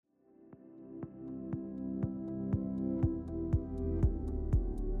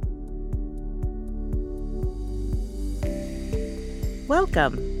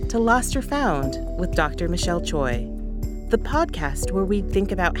Welcome to Lost or Found with Dr. Michelle Choi, the podcast where we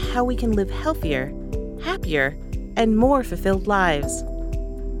think about how we can live healthier, happier, and more fulfilled lives.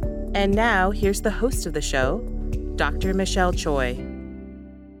 And now, here's the host of the show, Dr. Michelle Choi.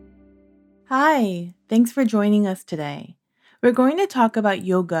 Hi, thanks for joining us today. We're going to talk about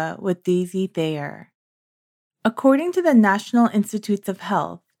yoga with Daisy Thayer. According to the National Institutes of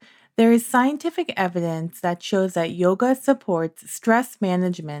Health, there is scientific evidence that shows that yoga supports stress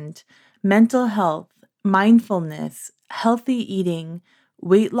management, mental health, mindfulness, healthy eating,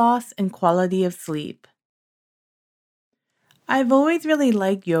 weight loss, and quality of sleep. I've always really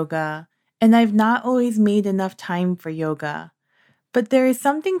liked yoga, and I've not always made enough time for yoga. But there is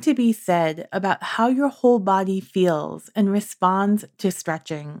something to be said about how your whole body feels and responds to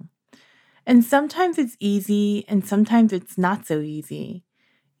stretching. And sometimes it's easy, and sometimes it's not so easy.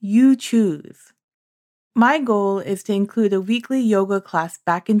 You choose. My goal is to include a weekly yoga class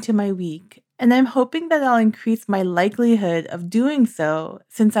back into my week, and I'm hoping that I'll increase my likelihood of doing so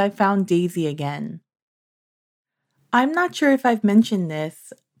since I found Daisy again. I'm not sure if I've mentioned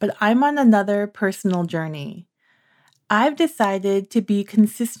this, but I'm on another personal journey. I've decided to be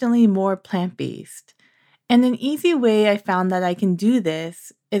consistently more plant-based, and an easy way I found that I can do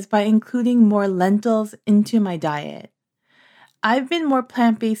this is by including more lentils into my diet. I've been more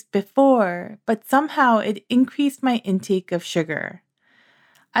plant-based before, but somehow it increased my intake of sugar.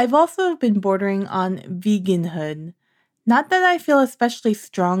 I've also been bordering on veganhood. Not that I feel especially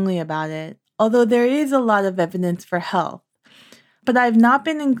strongly about it, although there is a lot of evidence for health. But I've not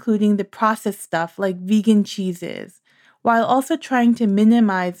been including the processed stuff like vegan cheeses, while also trying to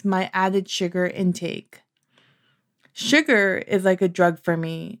minimize my added sugar intake. Sugar is like a drug for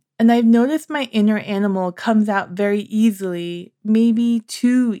me, and I've noticed my inner animal comes out very easily, maybe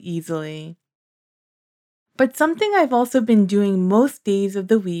too easily. But something I've also been doing most days of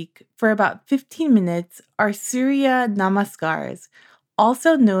the week for about 15 minutes are Surya Namaskars,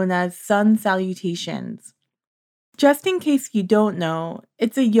 also known as sun salutations. Just in case you don't know,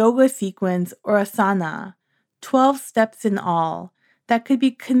 it's a yoga sequence or asana, 12 steps in all, that could be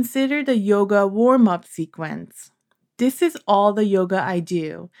considered a yoga warm-up sequence. This is all the yoga I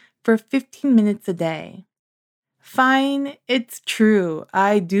do for 15 minutes a day. Fine, it's true,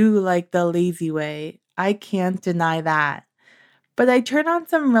 I do like the lazy way. I can't deny that. But I turn on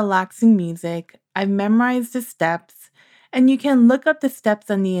some relaxing music, I've memorized the steps, and you can look up the steps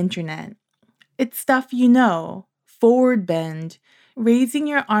on the internet. It's stuff you know. Forward bend, raising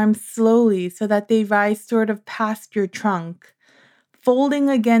your arms slowly so that they rise sort of past your trunk, folding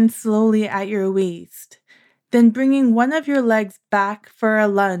again slowly at your waist, then bringing one of your legs back for a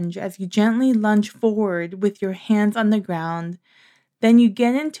lunge as you gently lunge forward with your hands on the ground. Then you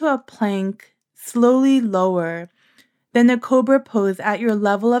get into a plank, slowly lower, then a cobra pose at your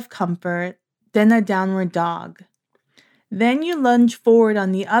level of comfort, then a downward dog. Then you lunge forward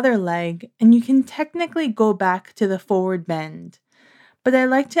on the other leg, and you can technically go back to the forward bend. But I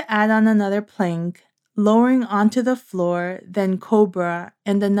like to add on another plank, lowering onto the floor, then cobra,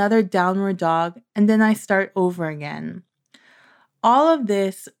 and another downward dog, and then I start over again. All of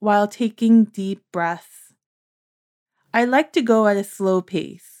this while taking deep breaths. I like to go at a slow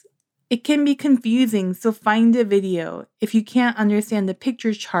pace. It can be confusing, so find a video if you can't understand the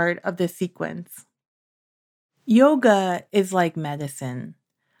picture chart of the sequence. Yoga is like medicine.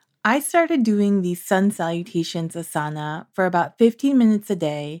 I started doing these sun salutations asana for about 15 minutes a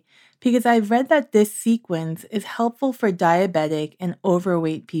day because I've read that this sequence is helpful for diabetic and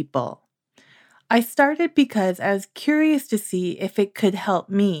overweight people. I started because I was curious to see if it could help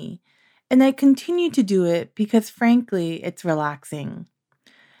me, and I continue to do it because frankly, it's relaxing.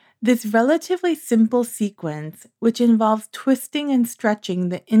 This relatively simple sequence, which involves twisting and stretching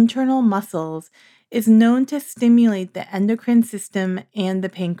the internal muscles, is known to stimulate the endocrine system and the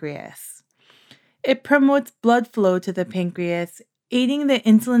pancreas. It promotes blood flow to the pancreas, aiding the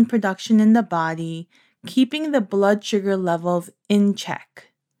insulin production in the body, keeping the blood sugar levels in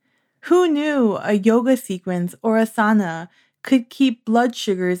check. Who knew a yoga sequence or asana could keep blood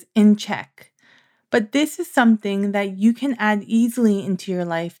sugars in check? But this is something that you can add easily into your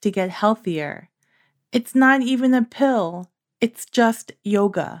life to get healthier. It's not even a pill, it's just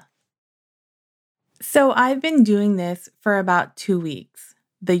yoga. So I've been doing this for about 2 weeks,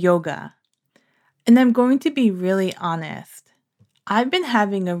 the yoga. And I'm going to be really honest. I've been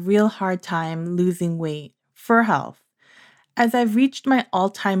having a real hard time losing weight for health, as I've reached my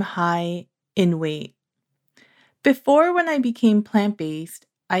all-time high in weight. Before, when I became plant-based,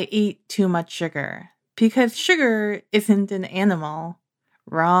 I ate too much sugar, because sugar isn't an animal.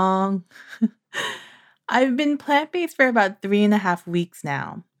 Wrong. I've been plant-based for about 3.5 weeks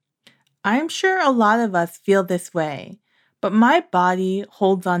now. I'm sure a lot of us feel this way, but my body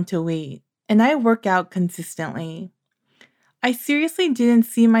holds on to weight and I work out consistently. I seriously didn't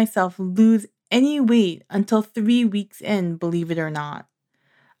see myself lose any weight until 3 weeks in, believe it or not.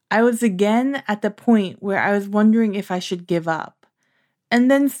 I was again at the point where I was wondering if I should give up.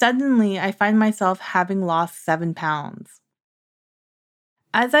 And then suddenly I find myself having lost 7 pounds.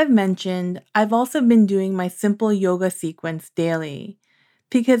 As I've mentioned, I've also been doing my simple yoga sequence daily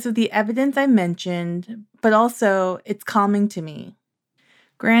because of the evidence I mentioned, but also it's calming to me.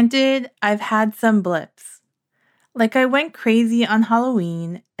 Granted, I've had some blips. Like I went crazy on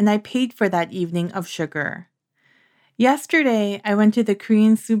Halloween and I paid for that evening of sugar. Yesterday, I went to the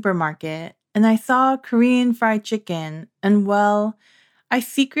Korean supermarket and I saw Korean fried chicken, and well, I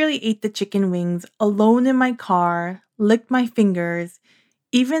secretly ate the chicken wings alone in my car, licked my fingers,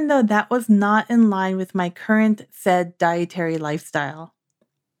 even though that was not in line with my current said dietary lifestyle.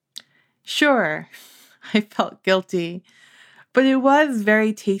 Sure, I felt guilty, but it was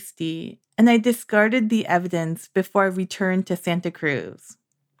very tasty, and I discarded the evidence before I returned to Santa Cruz.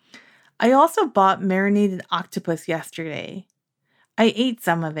 I also bought marinated octopus yesterday. I ate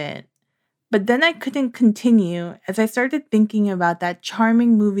some of it, but then I couldn't continue as I started thinking about that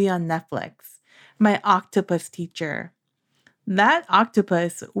charming movie on Netflix, My Octopus Teacher. That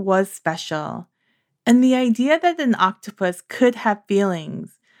octopus was special, and the idea that an octopus could have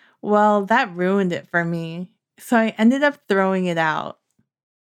feelings, well, that ruined it for me, so I ended up throwing it out.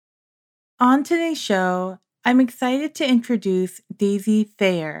 On today's show, I'm excited to introduce Daisy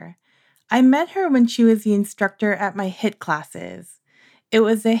Thayer. I met her when she was the instructor at my HIIT classes. It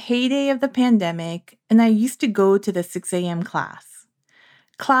was the heyday of the pandemic, and I used to go to the 6 a.m. class.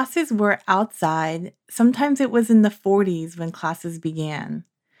 Classes were outside. Sometimes it was in the 40s when classes began.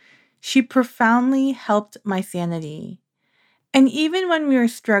 She profoundly helped my sanity. And even when we were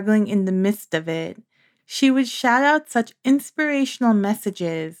struggling in the midst of it, she would shout out such inspirational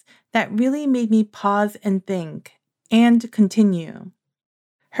messages that really made me pause and think, and continue.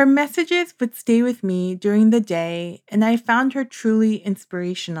 Her messages would stay with me during the day, and I found her truly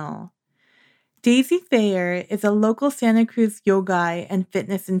inspirational. Daisy Thayer is a local Santa Cruz yoga and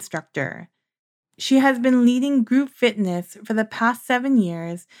fitness instructor. She has been leading group fitness for the past 7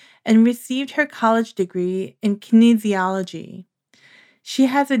 years and received her college degree in kinesiology. She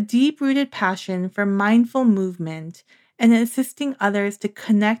has a deep-rooted passion for mindful movement and assisting others to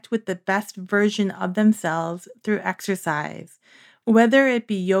connect with the best version of themselves through exercise, whether it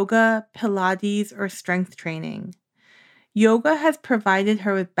be yoga, Pilates, or strength training. Yoga has provided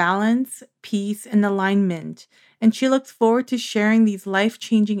her with balance, peace, and alignment, and she looks forward to sharing these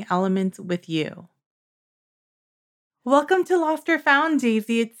life-changing elements with you. Welcome to Lost or Found,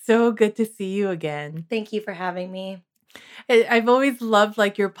 Daisy. It's so good to see you again. Thank you for having me. I've always loved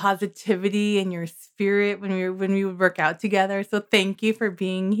your positivity and your spirit when we would work out together. So thank you for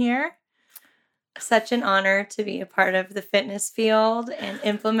being here. Such an honor to be a part of the fitness field and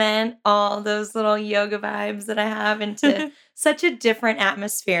implement all those little yoga vibes that I have into such a different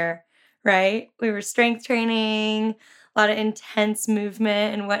atmosphere, right? We were strength training, a lot of intense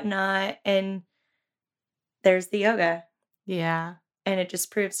movement and whatnot, and there's the yoga. Yeah. And it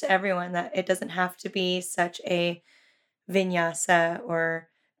just proves to everyone that it doesn't have to be such a vinyasa or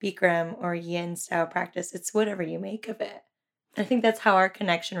Bikram or yin style practice. It's whatever you make of it. I think that's how our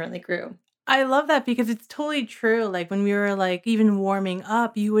connection really grew. I love that because it's totally true. When we were even warming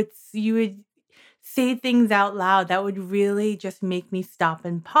up, you would say things out loud that would really just make me stop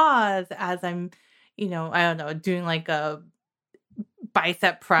and pause as I'm, I don't know, doing a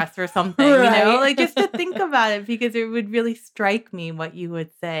bicep press or something, Right. just to think about it because it would really strike me what you would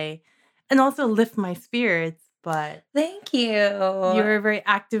say and also lift my spirits. But Thank you. you're a very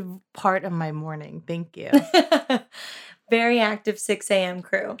active part of my morning. Thank you. Very active 6 a.m.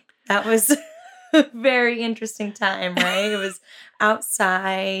 crew. That was a very interesting time, right? It was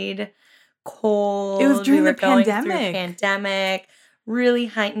outside, cold. It was during we were the going through pandemic. pandemic, really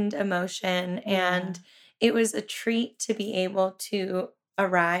heightened emotion. And it was a treat to be able to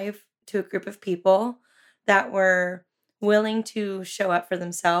arrive to a group of people that were willing to show up for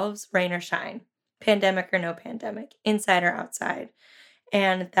themselves, rain or shine, pandemic or no pandemic, inside or outside.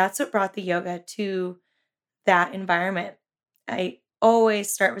 And that's what brought the yoga to that environment. I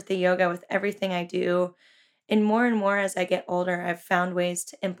always start with the yoga with everything I do. And more as I get older, I've found ways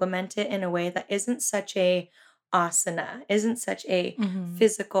to implement it in a way that isn't such a asana, isn't such a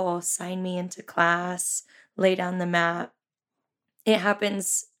physical sign me into class, lay down the mat. It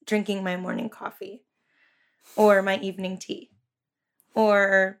happens drinking my morning coffee or my evening tea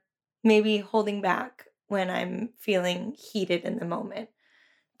or maybe holding back when I'm feeling heated in the moment.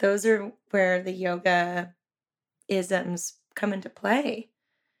 Those are where the yoga isms come into play.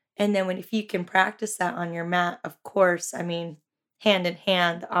 And then if you can practice that on your mat, of course, I mean, hand in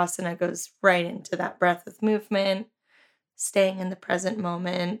hand, the asana goes right into that breath with movement, staying in the present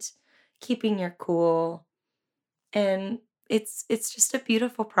moment, keeping your cool. And it's just a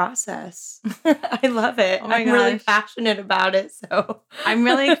beautiful process. I love it. Oh my I'm really gosh. passionate about it. So I'm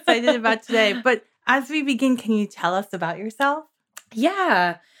really excited about today. But as we begin, can you tell us about yourself?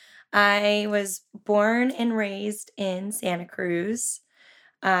 yeah, I was born and raised in Santa Cruz.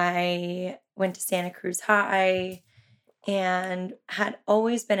 I went to Santa Cruz High and had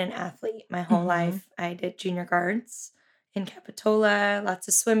always been an athlete my whole life. I did junior guards in Capitola, lots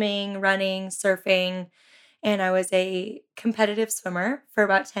of swimming, running, surfing, and I was a competitive swimmer for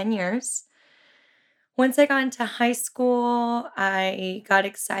about 10 years. Once I got into high school, I got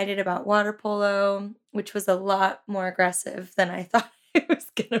excited about water polo, which was a lot more aggressive than I thought it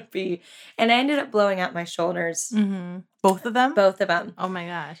was going to be. And I ended up blowing out my shoulders. Both of them? Both of them. Oh my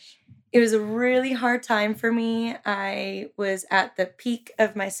gosh. It was a really hard time for me. I was at the peak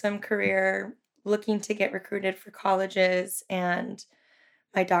of my swim career, looking to get recruited for colleges, and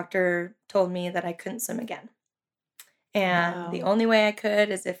my doctor told me that I couldn't swim again. And the only way I could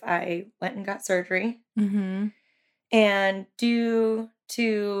is if I went and got surgery. And due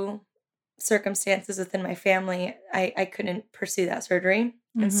to circumstances within my family, I couldn't pursue that surgery.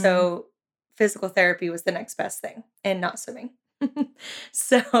 And so physical therapy was the next best thing, and not swimming.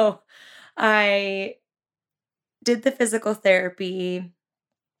 So I did the physical therapy,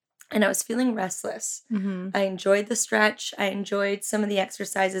 and I was feeling restless. I enjoyed the stretch. I enjoyed some of the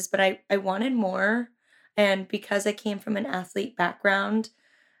exercises, but I wanted more. And because I came from an athlete background,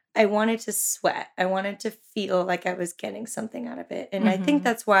 I wanted to sweat. I wanted to feel like I was getting something out of it. And I think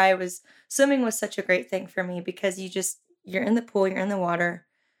that's why swimming was such a great thing for me, because you're in the pool, you're in the water,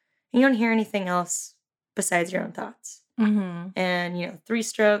 and you don't hear anything else besides your own thoughts. And, 3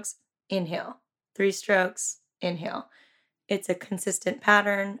 strokes, inhale, 3 strokes, inhale. It's a consistent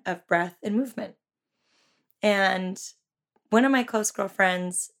pattern of breath and movement. And one of my close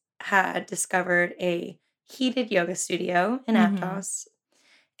girlfriends had discovered a heated yoga studio in Aptos,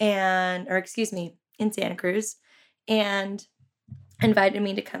 in Santa Cruz, and invited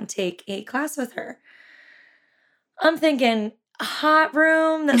me to come take a class with her. I'm thinking, a hot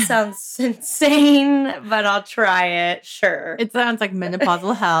room? That sounds insane, but I'll try it. Sure. It sounds like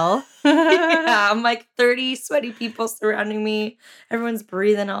menopausal hell. Yeah, I'm like 30 sweaty people surrounding me. Everyone's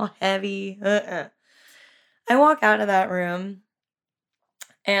breathing all heavy. I walk out of that room,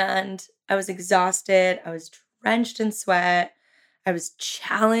 and I was exhausted. I was drenched in sweat. I was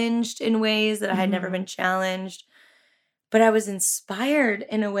challenged in ways that I had never been challenged. But I was inspired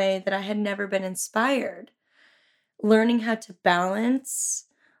in a way that I had never been inspired. Learning how to balance,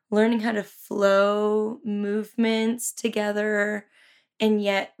 learning how to flow movements together, and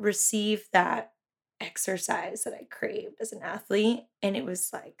yet receive that exercise that I craved as an athlete. And it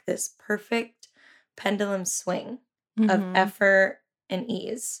was like this perfect pendulum swing of effort and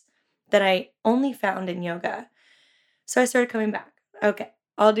ease that I only found in yoga. So I started coming back. Okay,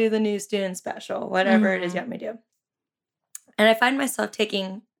 I'll do the new student special, whatever it is you want me to do. And I find myself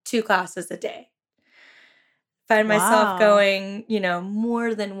taking 2 classes a day. Find myself going,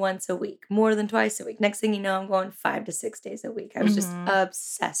 more than once a week, more than twice a week. Next thing you know, I'm going 5 to 6 days a week. I was just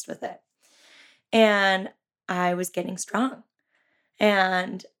obsessed with it. And I was getting strong.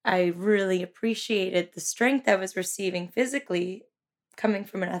 And I really appreciated the strength I was receiving physically coming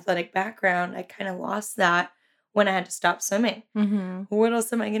from an athletic background. I kind of lost that when I had to stop swimming. What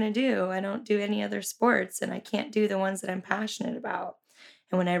else am I going to do? I don't do any other sports, and I can't do the ones that I'm passionate about.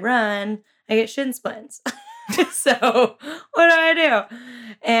 And when I run, I get shin splints. So what do I do?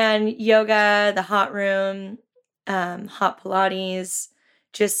 And yoga, the hot room, hot Pilates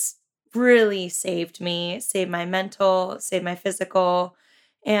just really saved me, saved my mental, saved my physical.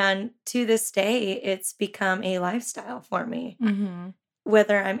 And to this day, it's become a lifestyle for me.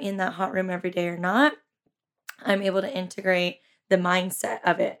 Whether I'm in that hot room every day or not, I'm able to integrate the mindset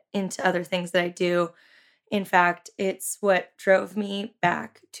of it into other things that I do. In fact, it's what drove me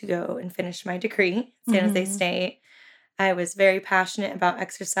back to go and finish my degree at San Jose State. I was very passionate about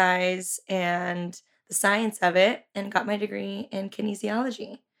exercise and the science of it, and got my degree in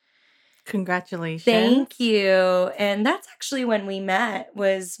kinesiology. Congratulations. Thank you. And that's actually when we met,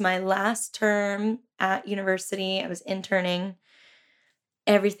 was my last term at university. I was interning.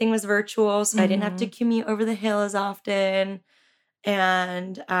 Everything was virtual, so I didn't have to commute over the hill as often.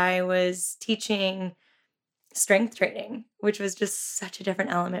 And I was teaching strength training, which was just such a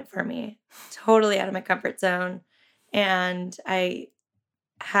different element for me, totally out of my comfort zone. And I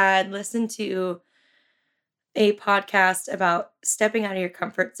had listened to a podcast about stepping out of your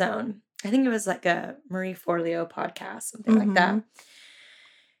comfort zone. I think it was like a Marie Forleo podcast, something like that.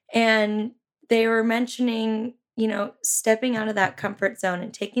 And they were mentioning, stepping out of that comfort zone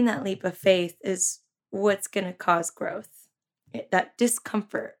and taking that leap of faith is what's going to cause growth. That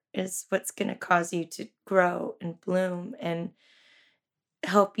discomfort is what's going to cause you to grow and bloom and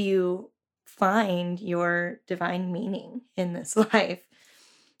help you find your divine meaning in this life.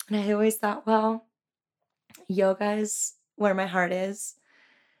 And I always thought, well, yoga is where my heart is.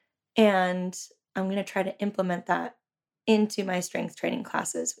 And I'm going to try to implement that into my strength training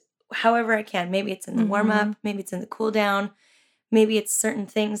classes however I can. Maybe it's in the warm up, maybe it's in the cool down, maybe it's certain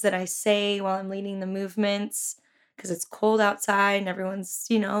things that I say while I'm leading the movements because it's cold outside and everyone's,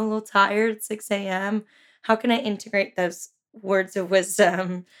 a little tired at 6 a.m. How can I integrate those words of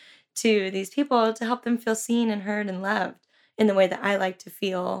wisdom to these people to help them feel seen and heard and loved in the way that I like to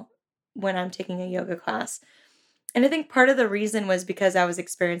feel when I'm taking a yoga class? And I think part of the reason was because I was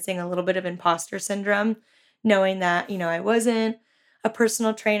experiencing a little bit of imposter syndrome, knowing that, I wasn't a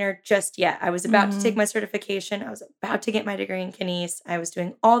personal trainer just yet. I was about to take my certification. I was about to get my degree in kines. I was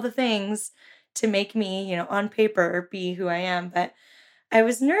doing all the things to make me, on paper, be who I am. But I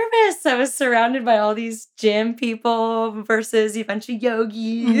was nervous. I was surrounded by all these gym people versus a bunch of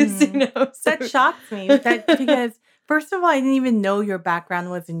yogis, So. That shocks me because first of all, I didn't even know your background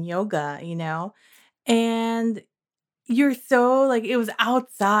was in yoga, and you're so it was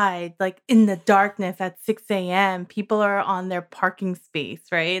outside, in the darkness at 6 a.m. People are on their parking space,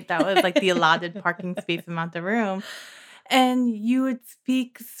 right? That was the allotted parking space amount of room. And you would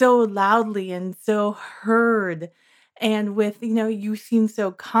speak so loudly and so heard. And with, you seem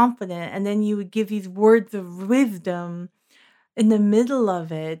so confident. And then you would give these words of wisdom in the middle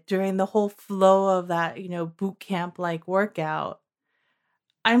of it during the whole flow of that, boot camp workout.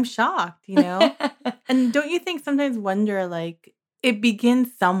 I'm shocked, And don't you think sometimes wonder it begins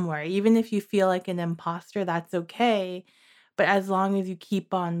somewhere, even if you feel like an imposter, that's okay. But as long as you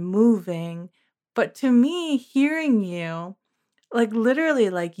keep on moving. But to me, hearing you, literally,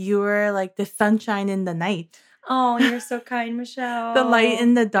 you were the sunshine in the night. Oh, you're so kind, Michelle. The light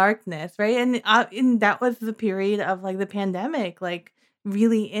in the darkness, right? And that was the period of the pandemic,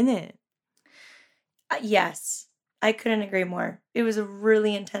 really in it. Yes, I couldn't agree more. It was a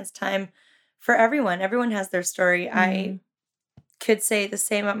really intense time for everyone. Everyone has their story. I could say the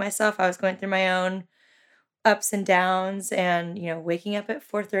same about myself. I was going through my own ups and downs, and waking up at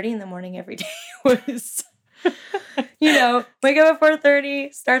 4:30 in the morning every day was wake up at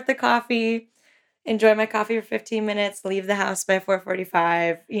 4:30, start the coffee, enjoy my coffee for 15 minutes, leave the house by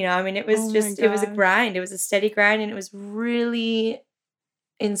 4:45. It was it was a grind. It was a steady grind, and it was really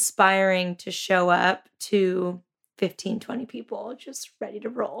inspiring to show up to 15, 20 people just ready to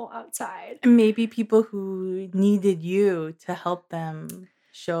roll outside. And maybe people who needed you to help them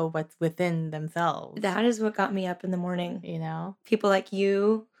show what's within themselves. That is what got me up in the morning. People like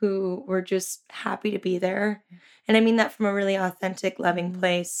you who were just happy to be there. And I mean that from a really authentic, loving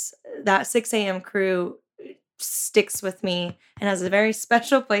place. That 6 a.m. crew sticks with me and has a very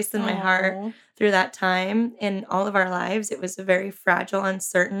special place in my heart through that time in all of our lives. It was a very fragile,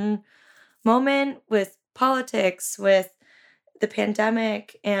 uncertain moment with politics, with the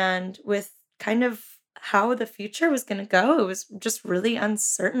pandemic, and with kind of how the future was going to go. It was just really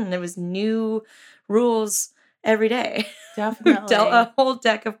uncertain. There was new rules every day. Definitely. Dealt a whole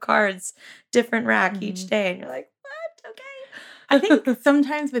deck of cards, different rack each day. And you're like, what? Okay. I think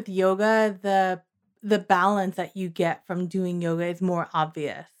sometimes with yoga, the balance that you get from doing yoga is more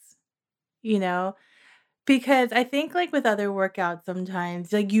obvious, because I think with other workouts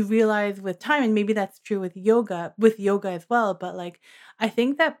sometimes you realize with time, and maybe that's true with yoga as well, but I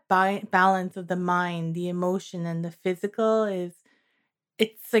think that balance of the mind, the emotion, and the physical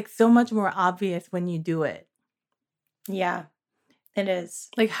it's so much more obvious when you do it. Yeah, it is.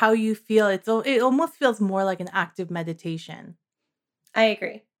 How you feel, it almost feels more like an active meditation. I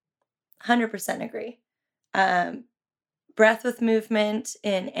agree. 100% agree. Breath with movement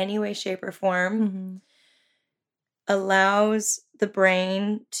in any way, shape, or form allows the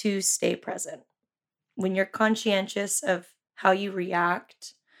brain to stay present. When you're conscientious of how you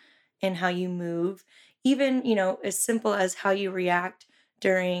react and how you move, even, as simple as how you react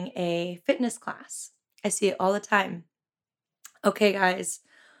during a fitness class. I see it all the time. Okay, guys,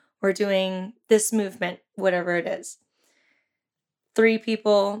 we're doing this movement, whatever it is. 3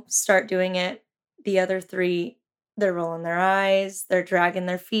 people start doing it. The other 3, they're rolling their eyes. They're dragging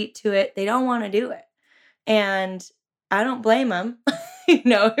their feet to it. They don't want to do it. And I don't blame them,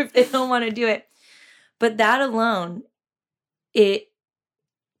 if they don't want to do it. But that alone, it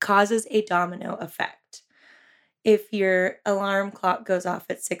causes a domino effect. If your alarm clock goes off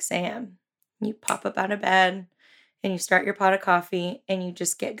at 6 a.m., you pop up out of bed and you start your pot of coffee and you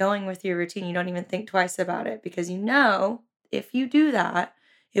just get going with your routine. You don't even think twice about it because if you do that,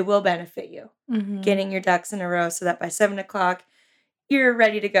 it will benefit you. Getting your ducks in a row so that by 7 o'clock, you're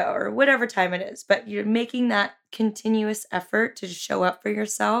ready to go or whatever time it is. But you're making that continuous effort to show up for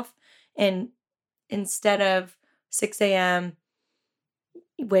yourself. And instead of 6 a.m.,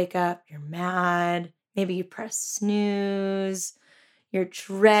 you wake up, you're mad, maybe you press snooze, you're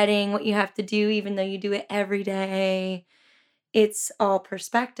dreading what you have to do, even though you do it every day. It's all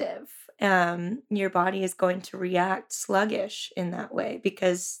perspective. Your body is going to react sluggish in that way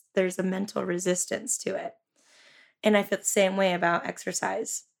because there's a mental resistance to it. And I feel the same way about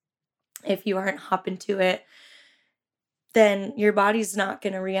exercise. If you aren't hopping to it, then your body's not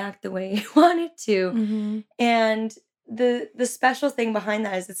going to react the way you want it to. And the special thing behind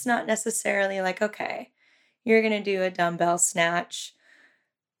that is it's not necessarily like, okay, you're going to do a dumbbell snatch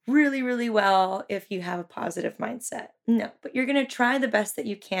really, really well if you have a positive mindset. No, but you're going to try the best that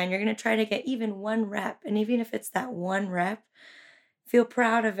you can. You're going to try to get even one rep. And even if it's that one rep, feel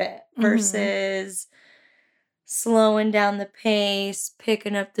proud of it versus slowing down the pace,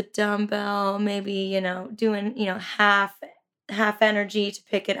 picking up the dumbbell, maybe, doing, half energy to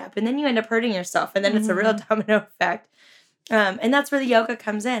pick it up. And then you end up hurting yourself. And then it's a real domino effect. And that's where the yoga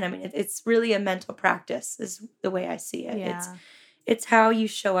comes in. I mean, it's really a mental practice is the way I see it. Yeah. It's how you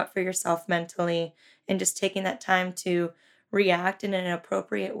show up for yourself mentally and just taking that time to react in an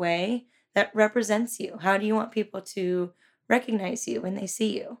appropriate way that represents you. How do you want people to recognize you when they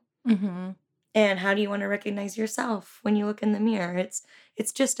see you? And how do you want to recognize yourself when you look in the mirror?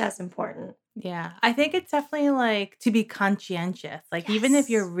 It's just as important. Yeah. I think it's definitely like to be conscientious. Like even if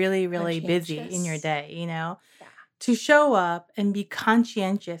you're really, really busy in your day, to show up and be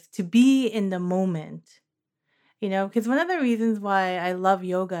conscientious, to be in the moment. Because one of the reasons why I love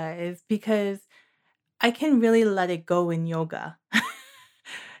yoga is because I can really let it go in yoga.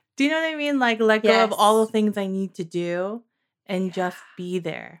 Do you know what I mean? Like let go of all the things I need to do and just be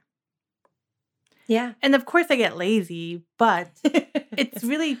there. Yeah. And of course I get lazy, but it's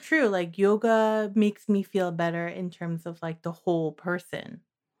really true. Like yoga makes me feel better in terms of like the whole person.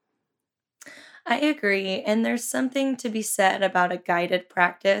 I agree. And there's something to be said about a guided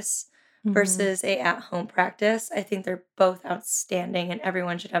practice versus a at-home practice. I think they're both outstanding and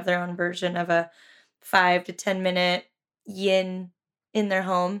everyone should have their own version of a 5 to 10 minute yin in their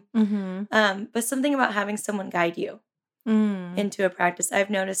home. But something about having someone guide you into a practice. I've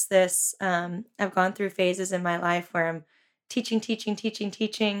noticed this. I've gone through phases in my life where I'm teaching,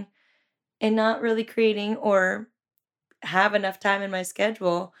 and not really creating or have enough time in my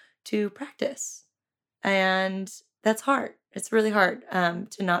schedule to practice. And that's hard. It's really hard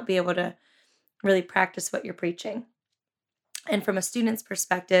to not be able to really practice what you're preaching. And from a student's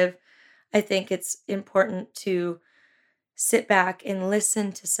perspective, I think it's important to sit back and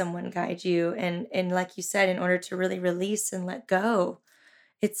listen to someone guide you. And like you said, in order to really release and let go,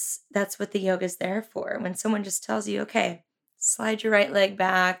 that's what the yoga is there for. When someone just tells you, okay, slide your right leg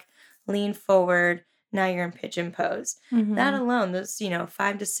back, lean forward, now you're in pigeon pose. That alone, those,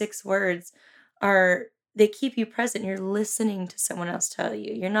 5 to 6 words they keep you present. You're listening to someone else tell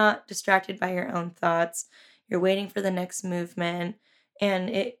you. You're not distracted by your own thoughts. You're waiting for the next movement. And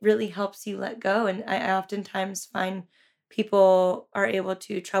it really helps you let go. And I oftentimes find people are able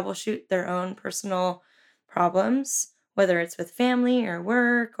to troubleshoot their own personal problems, whether it's with family or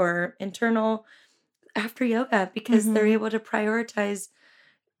work or internal, after yoga, because they're able to prioritize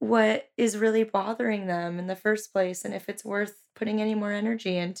what is really bothering them in the first place and if it's worth putting any more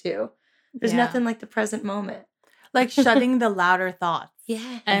energy into. There's nothing like the present moment. Like shutting the louder thoughts.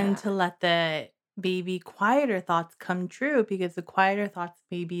 Yeah. And to let the maybe quieter thoughts come true because the quieter thoughts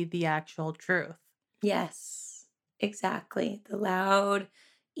may be the actual truth. Yes, exactly. The loud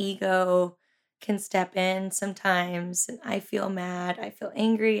ego can step in sometimes. And I feel mad. I feel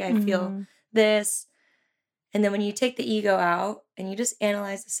angry. I feel this. And then when you take the ego out and you just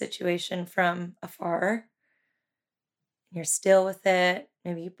analyze the situation from afar, you're still with it,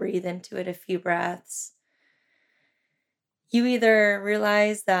 maybe you breathe into it a few breaths, you either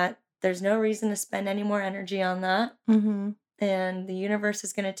realize that there's no reason to spend any more energy on that, and the universe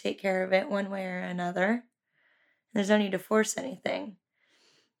is going to take care of it one way or another. There's no need to force anything.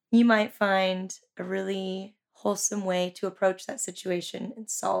 You might find a really wholesome way to approach that situation and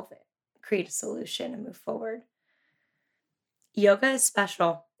solve it, create a solution and move forward. Yoga is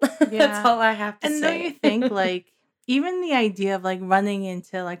special. That's Yeah. all I have to And don't you say. think, like, even the idea of, like, running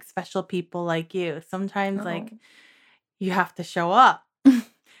into, like, special people like you, sometimes, Oh, like, you have to show up.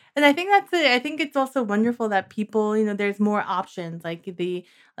 And I think that's it. I think it's also wonderful that people, there's more options like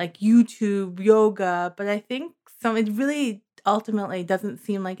YouTube, yoga, but I think it really ultimately doesn't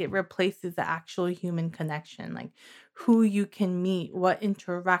seem like it replaces the actual human connection, like who you can meet, what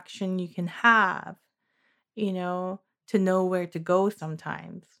interaction you can have, you know, to know where to go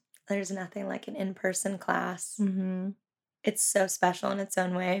sometimes. there's nothing like an in-person class. Mhm. It's so special in its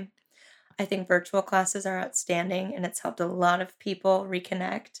own way. I think virtual classes are outstanding and it's helped a lot of people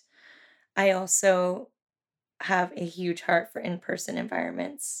reconnect. I also have a huge heart for in-person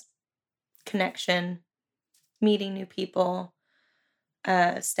environments, connection, meeting new people,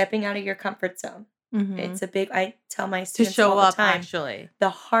 stepping out of your comfort zone. Mhm. It's a big, I tell my To students all show the up time, actually. the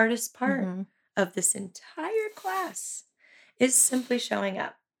hardest part Mhm. of this entire class is simply showing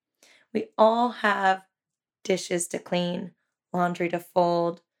up. We all have dishes to clean, laundry to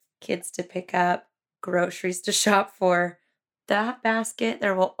fold, kids to pick up, groceries to shop for. That basket,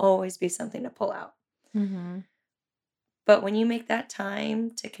 there will always be something to pull out. Mhm. But when you make that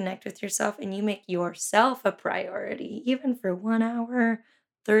time to connect with yourself and you make yourself a priority, even for 1 hour,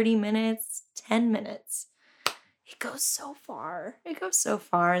 30 minutes, 10 minutes, it goes so far. It goes so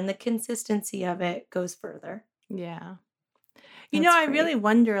far. And the consistency of it goes further. Yeah. It's I really great.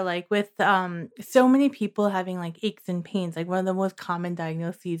 wonder, like, with so many people having like aches and pains, like one of the most common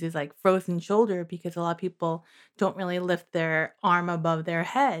diagnoses is like frozen shoulder because a lot of people don't really lift their arm above their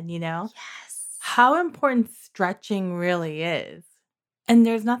head. Yes. How important stretching really is. And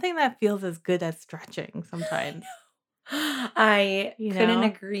there's nothing that feels as good as stretching sometimes, I you couldn't know?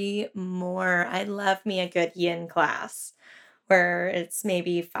 agree more. I love me a good yin class where it's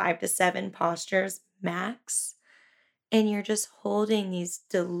maybe 5 to 7 postures max. And you're just holding these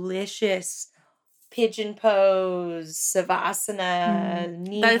delicious pigeon pose, savasana,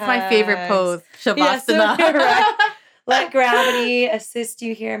 knee That is my favorite hugs. pose, Yeah, so Shavasana. right. Let gravity assist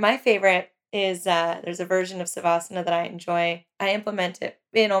you here. My favorite is there's a version of savasana that I enjoy. I implement it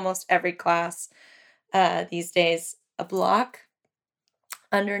in almost every class these days. A block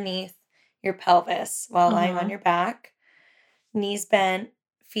underneath your pelvis while lying on Uh-huh. your back, knees bent,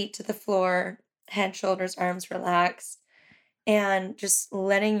 feet to the floor, head, shoulders, arms relaxed, and just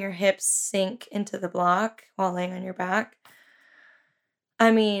letting your hips sink into the block while laying on your back. I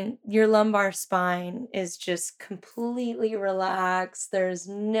mean, your lumbar spine is just completely relaxed. There's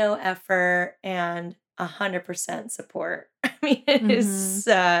no effort and 100% support. I mean, it is Mhm.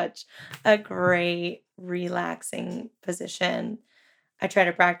 such a great, relaxing position. I try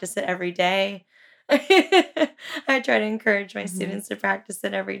to practice it every day. I try to encourage my Mhm. students to practice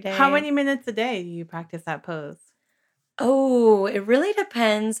it every How day. many minutes a day do you practice that pose? Oh, it really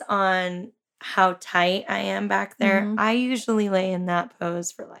depends on how tight I am back there. Mhm. I usually lay in that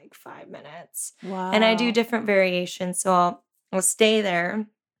pose for like 5 minutes. And I do Wow. different variations. So I'll stay there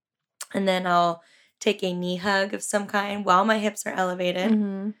and then I'll take a knee hug of some kind while my hips are elevated.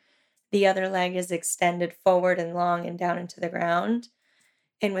 Mhm. The other leg is extended forward and long and down into the ground.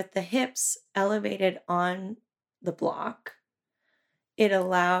 And with the hips elevated on the block, it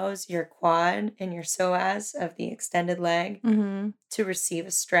allows your quad and your psoas of the extended leg Mhm. to receive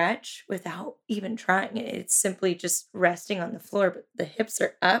a stretch without even trying it. It's simply just resting on the floor, but the hips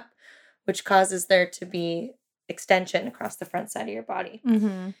are up, which causes there to be extension across the front side of your body.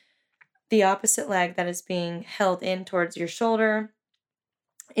 Mhm. The opposite leg that is being held in towards your shoulder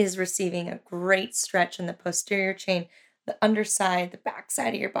is receiving a great stretch in the posterior chain, the underside, the back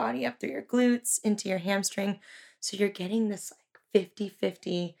side of your body, up through your glutes, into your hamstring. So you're getting this like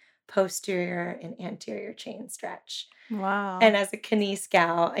 50-50 posterior and anterior chain stretch. And Wow. as a kines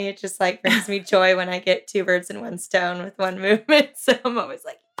gal, it just like brings me joy when I get 2 birds in 1 stone with 1 movement. So I'm always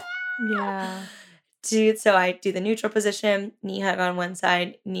like, "Yeah." Yeah. So I do the neutral position, knee hug on one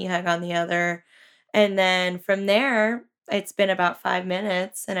side, knee hug on the other. And then from there, it's been about 5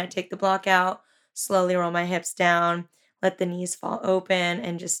 minutes and I take the block out, slowly roll my hips down, let the knees fall open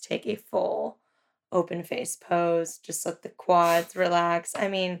and just take a full open face pose. Just let the quads relax. I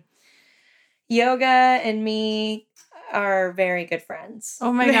mean, yoga and me are very good friends.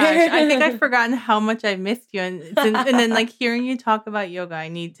 Oh my gosh, I think I've forgotten how much I missed you, and then, like, hearing you talk about yoga, I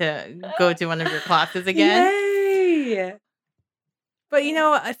need to go to one of your classes again. Yay! But,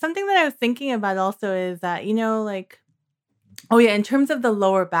 something that I was thinking about also is that, like oh, yeah, in terms of the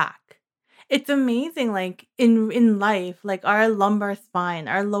lower back, it's amazing, like, in life, like, our lumbar spine,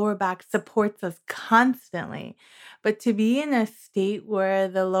 our lower back supports us constantly, but to be in a state where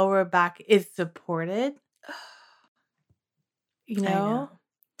the lower back is supported you I know. know?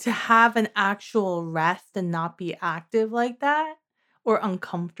 To have an actual rest and not be active like that or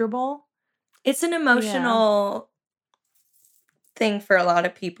uncomfortable. It's an Yeah. emotional thing for a lot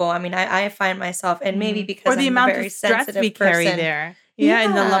of people. I mean, I find myself, and maybe Or because the I'm a amount of very stress we sensitive carry person. there. Yeah,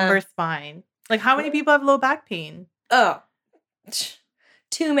 in the lumbar Yeah. spine. Like, how many people have low back pain? Oh,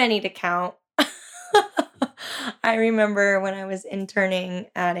 too many to count. I remember when I was interning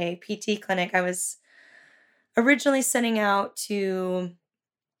at a PT clinic, I was originally setting out to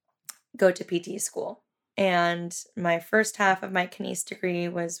go to PT school. And my first half of my kines degree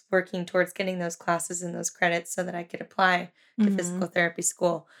was working towards getting those classes and those credits so that I could apply to Mhm. physical therapy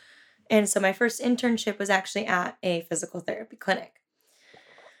school. And so my first internship was actually at a physical therapy clinic.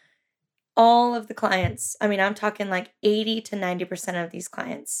 All of the clients, I mean, I'm talking like 80 to 90% of these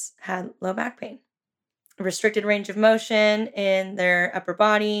clients had low back pain, restricted range of motion in their upper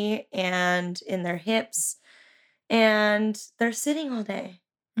body and in their hips. And they're sitting all day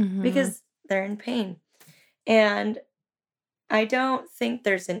Mhm. because they're in pain. And I don't think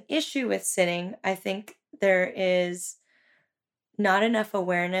there's an issue with sitting. I think there is not enough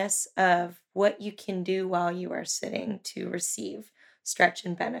awareness of what you can do while you are sitting to receive stretch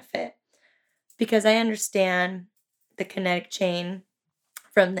and benefit. Because I understand the kinetic chain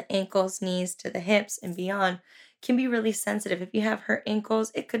from the ankles, knees to the hips and beyond can be really sensitive. If you have hurt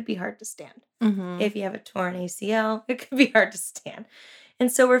ankles, it could be hard to stand. Mhm. If you have a torn ACL, it could be hard to stand.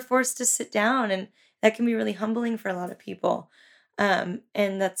 And so we're forced to sit down, and that can be really humbling for a lot of people. And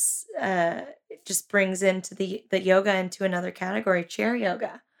that's it just brings into the yoga into another category, chair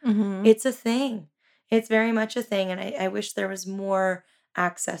yoga. Mhm. It's a thing. It's very much a thing. And I wish there was more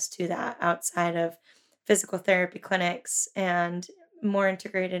access to that outside of physical therapy clinics and more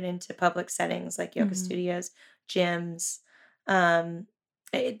integrated into public settings like yoga Mhm. studios, gyms.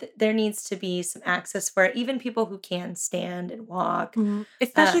 There needs to be some access for it. Even people who can stand and walk. Mhm. Uh,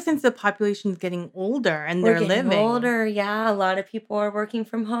 Especially since the population's getting older and we're they're getting living. older. Yeah, a lot of people are working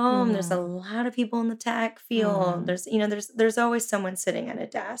from home. There's a Mhm. lot of people in the tech field. Mhm. There's always someone sitting at a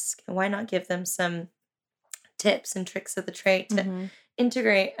desk. And why not give them some tips and tricks of the trade to Mhm.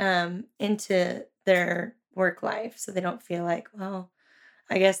 integrate into their work life so they don't feel like, well,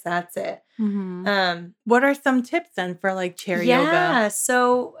 I guess that's it. Mhm. Um, What are some tips then for, like, chair yoga? yeah.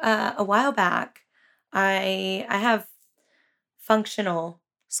 So a while back, I have functional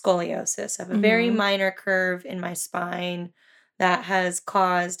scoliosis. I have a very Mhm. minor curve in my spine that has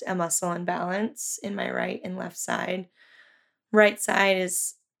caused a muscle imbalance in my right and left side. Right side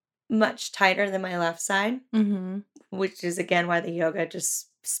is much tighter than my left side, Mhm. which is again why the yoga just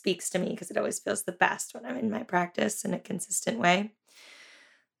speaks to me because it always feels the best when I'm in my practice in a consistent way.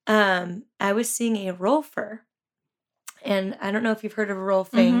 I was seeing a rolfer, and I don't know if you've heard of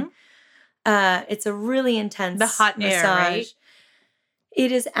rolfing. Mhm. It's a really The intense hot air, right? massage.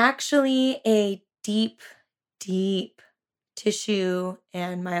 It is actually a deep, deep tissue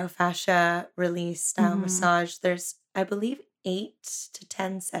and myofascia release style Mhm. massage. There's, I believe, 8 to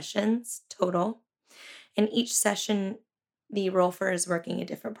 10 sessions total. And each session, the rolfer is working a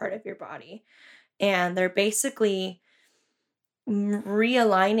different part of your body. And they're basically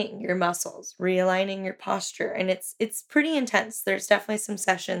realigning your muscles, realigning your posture. And it's pretty intense. There's definitely some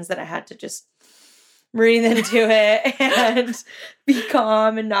sessions that I had to just breathe into it and be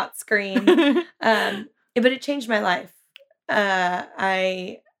calm and not scream. But it changed my life.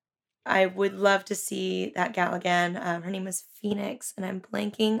 I would love to see that gal again. Her name was Phoenix, and I'm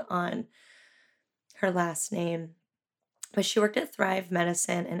blanking on her last name. But she worked at Thrive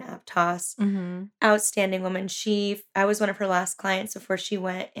Medicine in Aptos. Mhm. Outstanding woman. I was one of her last clients before she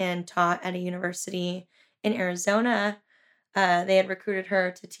went and taught at a university in Arizona. They had recruited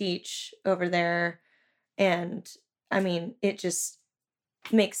her to teach over there. And I mean, it just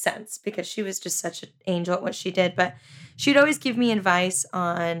makes sense because she was just such an angel at what she did. But she'd always give me advice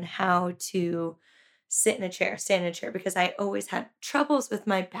on how to sit in a chair, stand in a chair, because I always had troubles with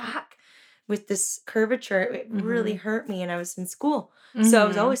my back with this curvature. It really Mhm. hurt me, and I was in school. So I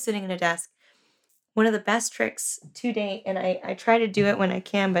was Mhm. always sitting in a desk. One of the best tricks to date, and I try to do it when I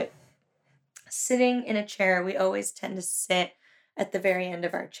can, but sitting in a chair, we always tend to sit at the very end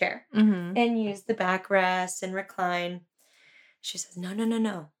of our chair Mhm. and use the backrest and recline. She says, no, no, no,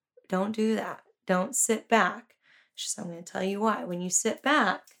 no. Don't do that. Don't sit back. She says, I'm going to tell you why. When you sit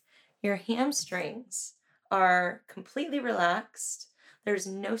back, your hamstrings are completely relaxed. There's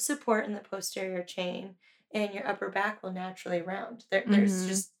no support in the posterior chain, and your upper back will naturally round.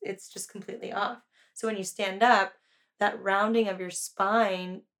 Mhm. It's just completely off. So when you stand up, that rounding of your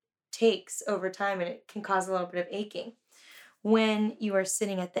spine takes over time, and it can cause a little bit of aching. when you are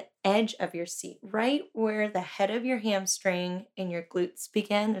sitting at the edge of your seat, right where the head of your hamstring and your glutes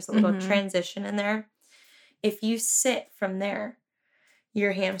begin. There's a little transition in there. If you sit from there,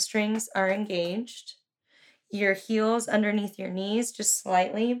 your hamstrings are engaged, your heels underneath your knees just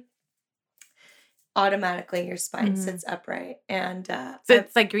slightly, automatically your spine sits upright. And so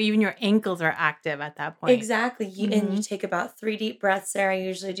it's like even your ankles are active at that point. Exactly. And you take about 3 deep breaths there. I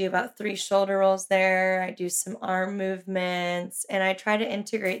usually do about 3 shoulder rolls there. I do some arm movements, and I try to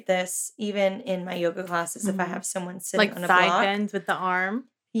integrate this even in my yoga classes if I have someone sitting like on a side block. bends with the arm.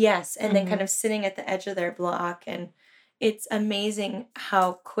 Yes, and then kind of sitting at the edge of their block, and it's amazing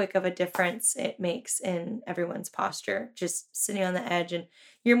how quick of a difference it makes in everyone's posture, just sitting on the edge, and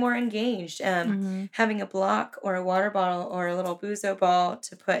you're more engaged. Having a block or a water bottle or a little Buzo ball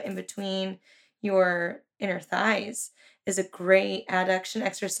to put in between your inner thighs is a great adduction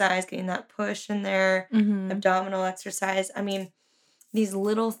exercise, getting that push in there, abdominal exercise. I mean, these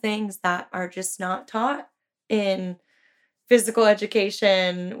little things that are just not taught in physical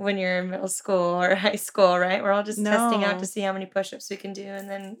education when you're in middle school or high school, right? We're all just testing out to see how many push-ups we can do and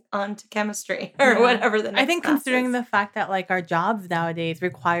then on to chemistry or whatever the next I think class considering is. the fact that like our jobs nowadays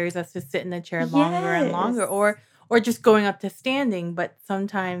requires us to sit in the chair longer and longer, or just going up to standing, but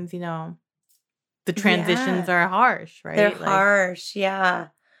sometimes, the transitions are harsh, right? They're harsh, yeah.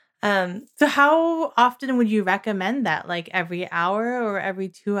 So how often would you recommend that? Like every hour or every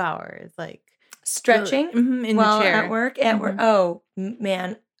 2 hours? Like stretching in while the chair. at work? Oh,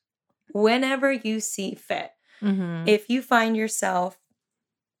 man. Whenever you see fit. If you find yourself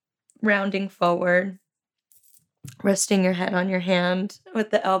rounding forward, resting your head on your hand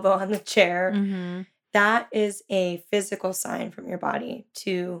with the elbow on the chair, that is a physical sign from your body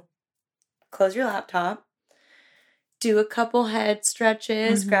to close your laptop, do a couple head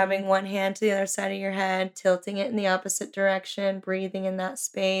stretches, grabbing one hand to the other side of your head, tilting it in the opposite direction, breathing in that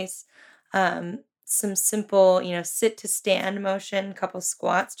space. Some simple, sit to stand motion, couple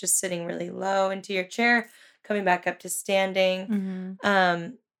squats, just sitting really low into your chair, coming back up to standing.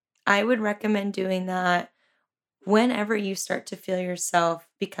 I would recommend doing that whenever you start to feel yourself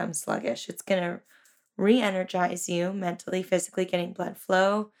become sluggish. It's going to re-energize you mentally, physically, getting blood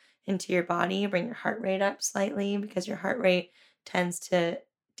flow into your body, bring your heart rate up slightly because your heart rate tends to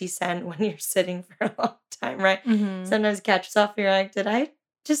descend when you're sitting for a long time, right? Sometimes you catch yourself, you're like, did I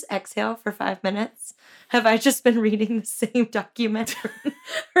just exhale for 5 minutes? Have I just been reading the same document?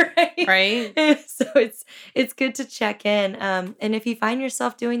 Right. So it's good to check in. And if you find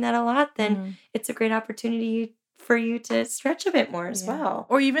yourself doing that a lot, then it's a great opportunity for you to stretch a bit more as well.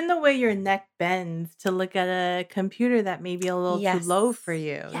 Or even the way your neck bends to look at a computer that may be a little too low for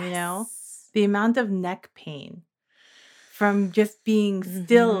you, The amount of neck pain from just being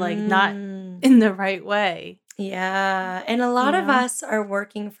still, like not in the right way. Yeah. And a lot of us are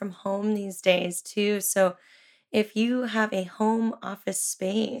working from home these days too. So if you have a home office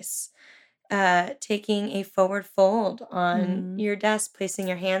space, taking a forward fold on your desk, placing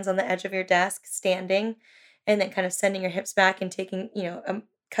your hands on the edge of your desk, standing, and then kind of sending your hips back and taking, a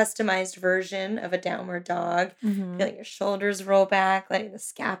customized version of a downward dog. Feeling your shoulders roll back, letting the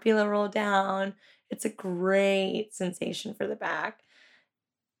scapula roll down. It's a great sensation for the back.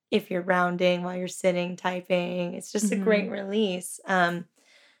 If you're rounding while you're sitting, typing, it's just a great release. And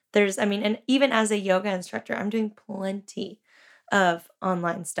even as a yoga instructor, I'm doing plenty of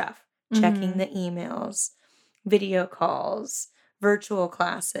online stuff, checking the emails, video calls, virtual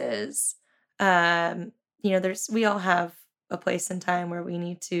classes. We all have a place and time where we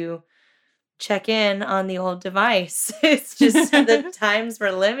need to check in on the old device. It's just the times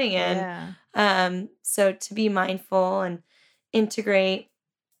we're living in. So to be mindful and integrate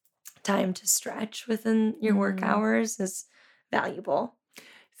time to stretch within your work hours is valuable.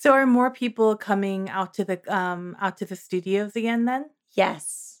 So are more people coming out to the studios again then?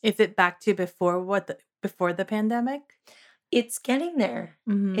 Yes. Is it back to before the pandemic? It's getting there.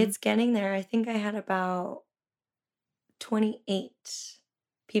 It's getting there. I think I had about 28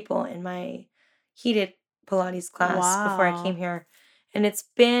 people in my heated Pilates class before I came here. And it's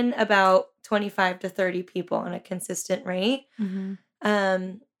been about 25 to 30 people on a consistent rate.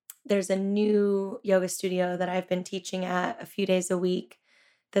 There's a new yoga studio that I've been teaching at a few days a week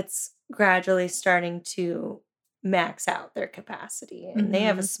that's gradually starting to max out their capacity. And they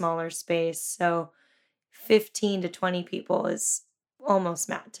have a smaller space. So 15 to 20 people is almost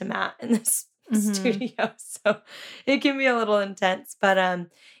mat to mat in this studio. So it can be a little intense, but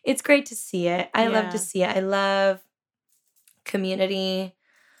it's great to see it. I love to see it. I love community.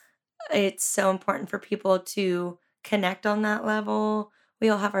 It's so important for people to connect on that level. We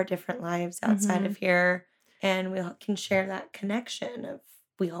all have our different lives outside of here. and we can share that connection of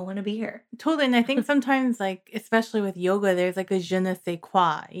we all want to be here. Totally. And I think sometimes, like, especially with yoga, there's like a je ne sais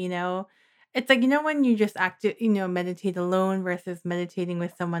quoi, you know? It's like, when you just meditate alone versus meditating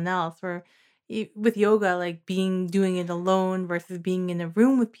with someone else, or with yoga, like doing it alone versus being in a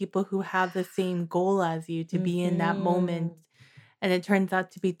room with people who have the same goal as you to be in that moment. And it turns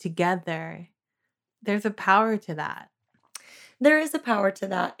out to be together. There's a power to that. There is a power to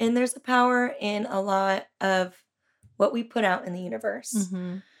that. And there's a power in a lot of what we put out in the universe.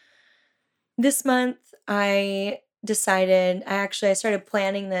 Mm-hmm. This month, I started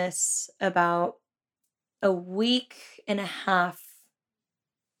planning this about a week and a half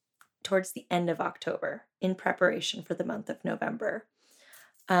towards the end of October in preparation for the month of November,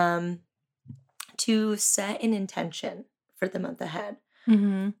 to set an intention for the month ahead.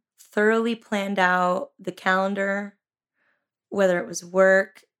 Mm-hmm. Thoroughly planned out the calendar, whether it was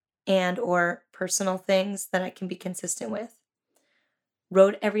work and or personal things that I can be consistent with.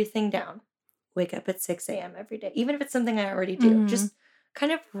 Wrote everything down. Wake up at 6 a.m. every day, even if it's something I already do. Mm-hmm. Just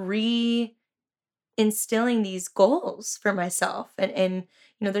kind of reinstilling these goals for myself. And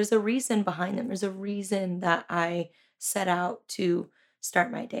there's a reason behind them. There's a reason that I set out to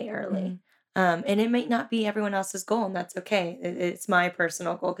start my day early. Mm-hmm. And it might not be everyone else's goal, and that's okay. It's my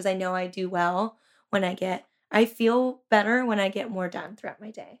personal goal because I know I do well when I feel better when I get more done throughout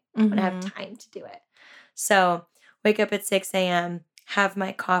my day, when I have time to do it. So wake up at 6 a.m., have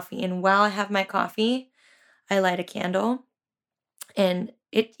my coffee. And while I have my coffee, I light a candle. And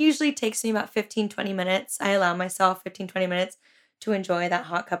it usually takes me about 15, 20 minutes. I allow myself 15, 20 minutes to enjoy that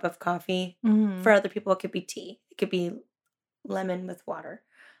hot cup of coffee. Mm-hmm. For other people, it could be tea. It could be lemon with water.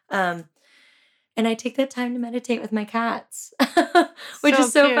 And I take that time to meditate with my cats, which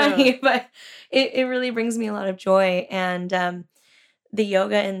is so funny, but it really brings me a lot of joy. And the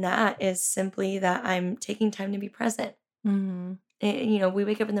yoga in that is simply that I'm taking time to be present. Mm-hmm. We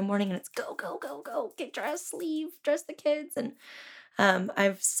wake up in the morning and it's go, go, go, go, get dressed, leave, dress the kids. And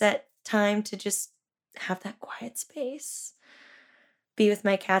I've set time to just have that quiet space, be with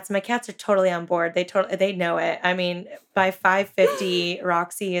my cats. My cats are totally on board. They know it. I mean, by 5:50,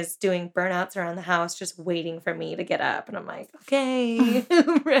 Roxy is doing burnouts around the house, just waiting for me to get up. And I'm like, okay,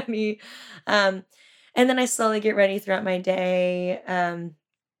 I'm ready. And then I slowly get ready throughout my day. And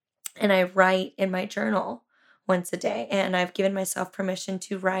I write in my journal once a day. And I've given myself permission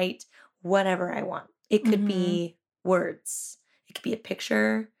to write whatever I want. It could be words. It could be a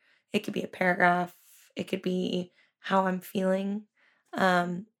picture. It could be a paragraph. It could be how I'm feeling.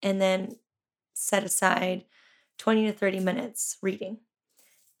 And then set aside 20 to 30 minutes reading.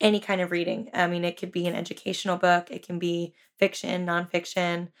 Any kind of reading. I mean, it could be an educational book. It can be fiction,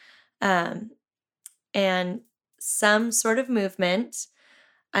 nonfiction, and some sort of movement.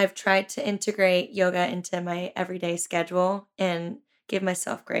 I've tried to integrate yoga into my everyday schedule and give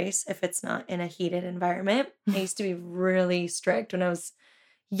myself grace if it's not in a heated environment. I used to be really strict when I was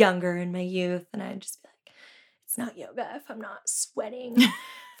younger in my youth, and I'd just be like, it's not yoga if I'm not sweating, if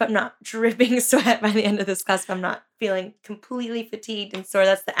I'm not dripping sweat by the end of this class, if I'm not feeling completely fatigued and sore.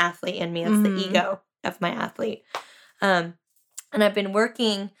 That's the athlete in me. That's the ego of my athlete. And I've been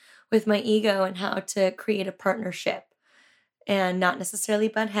working with my ego and how to create a partnership and not necessarily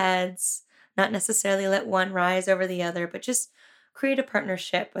butt heads, not necessarily let one rise over the other, but just create a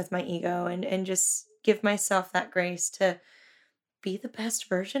partnership with my ego and just give myself that grace to be the best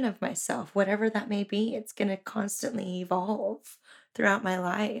version of myself, whatever that may be. It's going to constantly evolve throughout my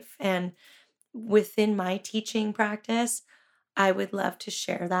life. And within my teaching practice, I would love to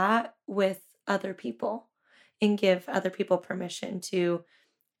share that with other people and give other people permission to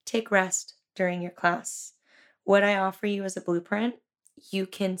take rest during your class. What I offer you is a blueprint. You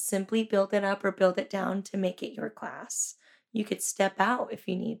can simply build it up or build it down to make it your class. You could step out if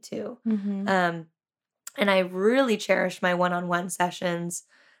you need to. And I really cherish my one-on-one sessions.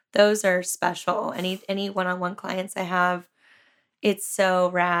 Those are special. Any one-on-one clients I have, it's so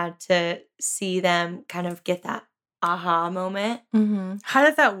rad to see them kind of get that aha moment. How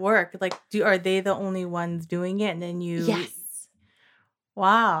does that work? Like, are they the only ones doing it, and then you? Yes.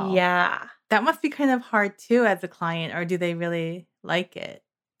 Wow. Yeah. That must be kind of hard too as a client, or do they really like it?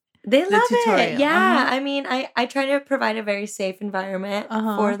 They love it. Yeah. I mean, I try to provide a very safe environment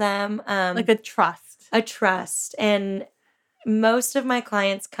for them. Like a trust. A trust. And most of my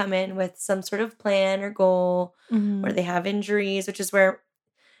clients come in with some sort of plan or goal, where they have injuries, which is where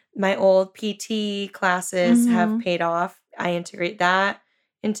my old PT classes have paid off. I integrate that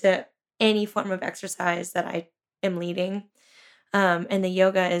into any form of exercise that I am leading. And the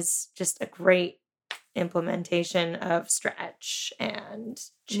yoga is just a great implementation of stretch and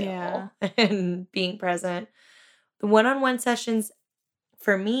chill Yeah. and being present. The one-on-one sessions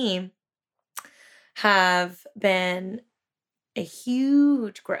for me have been a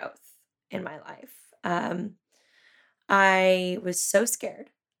huge growth in my life. I was so scared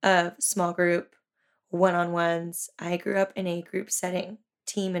of small group one-on-ones. I grew up in a group setting,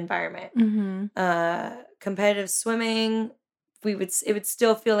 team environment. Competitive swimming, it would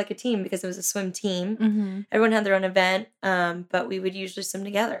still feel like a team because it was a swim team. Everyone had their own event, but we would usually swim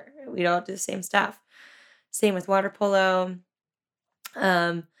together. We'd all do the same stuff. Same with water polo.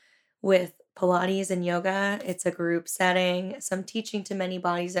 With Pilates and yoga, it's a group setting. So I'm teaching to many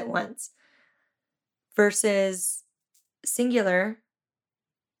bodies at once. Versus singular,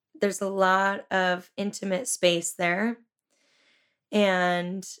 there's a lot of intimate space there.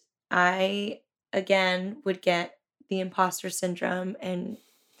 And I, again, would get the imposter syndrome and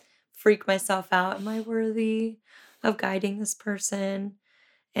freak myself out. Am I worthy of guiding this person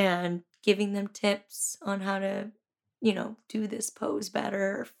and giving them tips on how to, do this pose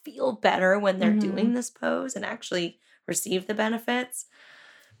better or feel better when they're doing this pose and actually receive the benefits?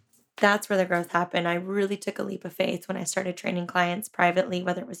 That's where the growth happened. I really took a leap of faith when I started training clients privately,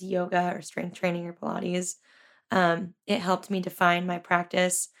 whether it was yoga or strength training or Pilates. It helped me define my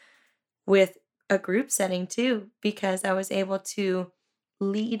practice with a group setting too, because I was able to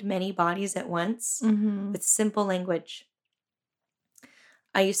lead many bodies at once with simple language.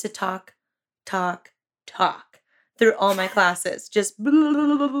 I used to talk through all my classes, just blah,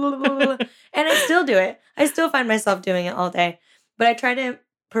 blah, blah, blah, blah, and I still do it. I still find myself doing it all day, but I try to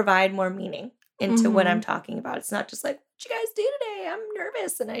provide more meaning into what I'm talking about. It's not just like, what you guys do today? I'm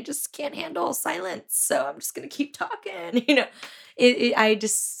nervous and I just can't handle silence, so I'm just going to keep talking. I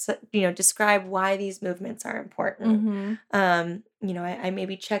just, describe why these movements are important. I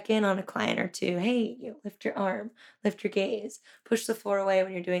maybe check in on a client or two. Hey, lift your arm, lift your gaze, push the floor away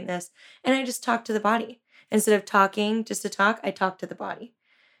when you're doing this. And I just talk to the body. Instead of talking just to talk, I talk to the body.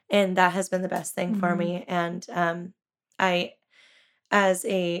 And that has been the best thing for me. And as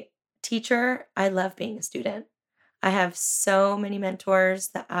a teacher, I love being a student. I have so many mentors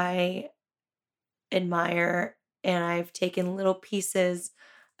that I admire, and I've taken little pieces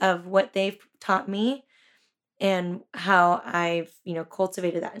of what they've taught me and how I've,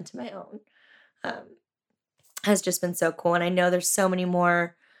 cultivated that into my own. Has just been so cool. And I know there's so many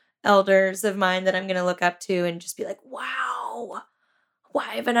more elders of mine that I'm going to look up to and just be like, wow,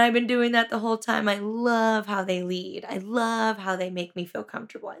 why haven't I been doing that the whole time? I love how they lead. I love how they make me feel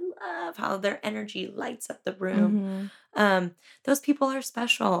comfortable. I love how their energy lights up the room. Those people are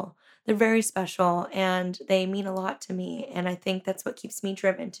special. They're very special, and they mean a lot to me. And I think that's what keeps me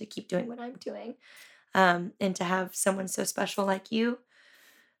driven to keep doing what I'm doing. And to have someone so special like you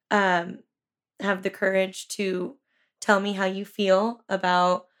have the courage to tell me how you feel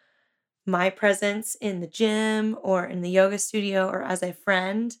about my presence in the gym or in the yoga studio or as a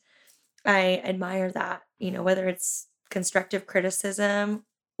friend. I admire that, whether it's constructive criticism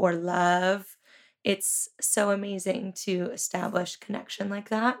or love. It's so amazing to establish connection like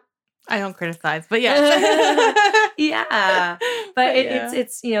that. I don't criticize, but yes. Yeah. But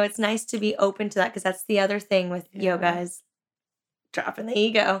it's nice to be open to that, because that's the other thing with yoga is dropping the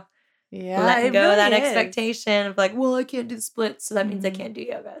ego. Yeah, letting go of that expectation of like, well, I can't do the splits, so that means I can't do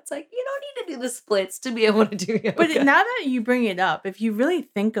yoga. It's like, you don't need to do the splits to be able to do yoga. But now that you bring it up, if you really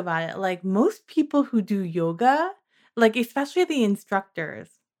think about it, like most people who do yoga, like especially the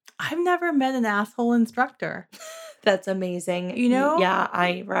instructors, I've never met an asshole instructor. That's amazing. Yeah,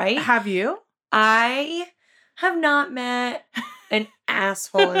 right? Have you? I have not met an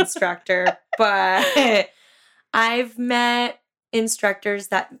asshole instructor, but I've met instructors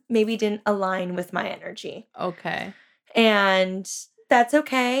that maybe didn't align with my energy. Okay. And that's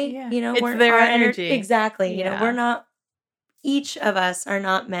okay. Yeah. It's their energy. Exactly. Yeah. We're not, each of us are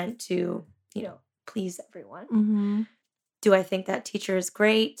not meant to, please everyone. Do I think that teacher is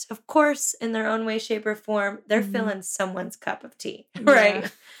great? Of course, in their own way, shape, or form, they're filling someone's cup of tea,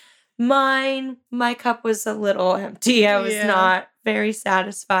 right? Yeah. My cup was a little empty. I was not very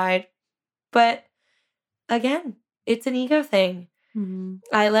satisfied. But again, it's an ego thing.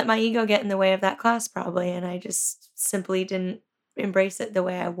 I let my ego get in the way of that class probably, and I just simply didn't embrace it the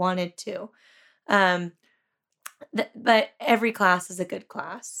way I wanted to. But every class is a good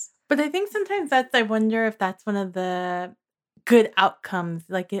class. But I think sometimes I wonder if that's one of the good outcomes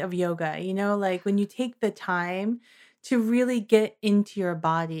like of yoga, like when you take the time to really get into your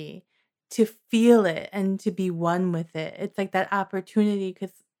body, to feel it and to be one with it. It's like that opportunity,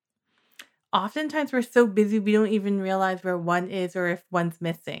 because oftentimes we're so busy we don't even realize where one is or if one's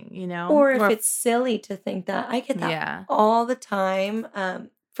missing, you know? Or if it's silly to think that. I get that Yeah. all the time.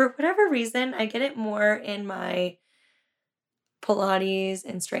 For whatever reason, I get it more in my Pilates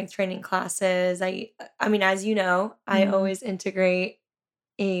and strength training classes. I mean, as you know, I Mhm. always integrate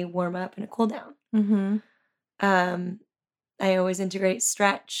a warm up and a cool down. Mhm. Um, I always integrate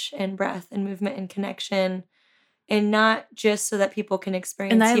stretch and breath and movement and connection, and not just so that people can And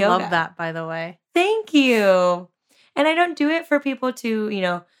experience I love yoga. that, by the way. Thank you. And I don't do it for people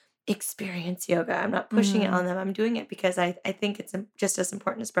to, experience yoga. I'm not pushing it Mhm. on them. I'm doing it because I think it's just as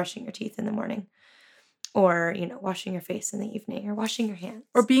important as brushing your teeth in the morning or, washing your face in the evening or washing your hands.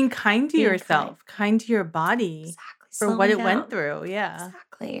 Or being kind to Being kind. yourself, kind to your body Exactly. for what Slowing it went down. through. Yeah.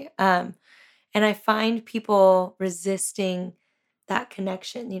 Exactly. And I find people resisting that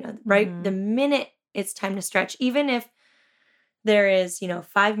connection, right the Mhm. minute it's time to stretch, even if there is,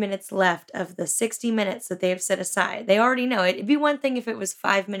 5 minutes left of the 60 minutes that they've set aside. They already know it. It'd be one thing if it was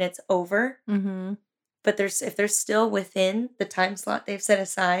 5 minutes over, Mhm. but if they're still within the time slot they've set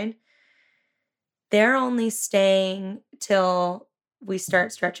aside, they're only staying till we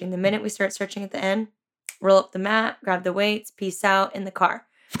start stretching. The minute we start stretching at the end, roll up the mat, grab the weights, peace out in the car.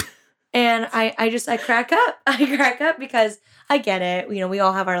 And I crack up. I crack up because I get it. We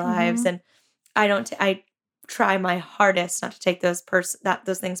all have our lives, Mhm. and I try my hardest not to take those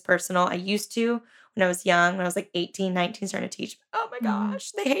things personal. I used to when I was young, when I was like 18, 19, starting to teach. Oh my Mhm.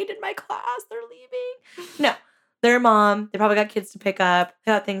 gosh, they hated my class. They're leaving. No, they're a mom. They probably got kids to pick up.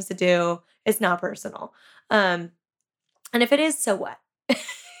 They got things to do. It's not personal. And if it is, so what?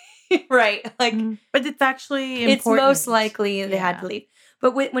 Right? Like, Mhm. But it's actually it's most important. likely they had to Yeah. leave.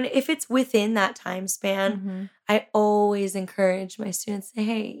 But if it's within that time span, Mhm. I always encourage my students to say,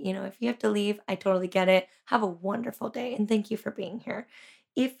 hey, if you have to leave, I totally get it. Have a wonderful day and thank you for being here.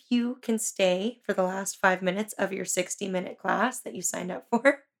 If you can stay for the last 5 minutes of your 60-minute class that you signed up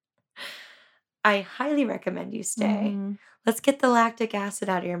for, I highly recommend you stay. Mhm. Let's get the lactic acid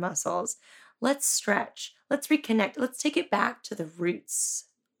out of your muscles. Let's stretch. Let's reconnect. Let's take it back to the roots.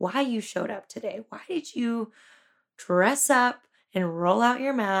 Why you showed up today. Why did you dress up and roll out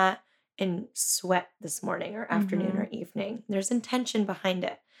your mat and sweat this morning or afternoon or Mhm. evening? There's intention behind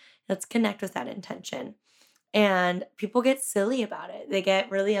it. Let's connect with that intention. And people get silly about it. They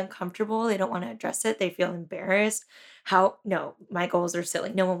get really uncomfortable. They don't want to address it. They feel embarrassed. No, my goals are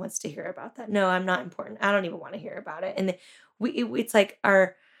silly. No one wants to hear about that. No, I'm not important. I don't even want to hear about it. And it's like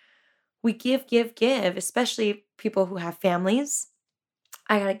we give, especially people who have families.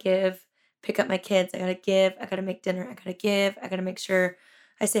 I gotta give, pick up my kids. I gotta give. I gotta make dinner. I gotta give. I gotta make sure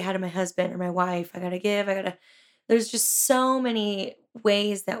I say hi to my husband or my wife. I gotta give. There's just so many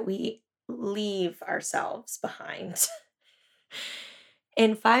ways that we leave ourselves behind.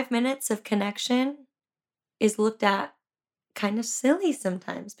 And 5 minutes of connection is looked at kind of silly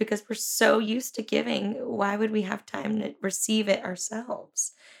sometimes because we're so used to giving. Why would we have time to receive it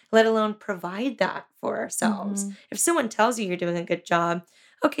ourselves, let alone provide that for ourselves? Mhm. If someone tells you you're doing a good job,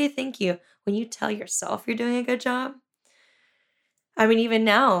 okay, thank you. When you tell yourself you're doing a good job, I mean, even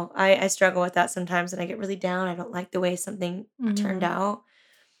now, I struggle with that sometimes and I get really down. I don't like the way something turned Mhm. out.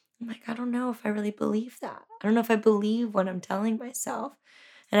 I'm like, I don't know if I really believe that. I don't know if I believe what I'm telling myself.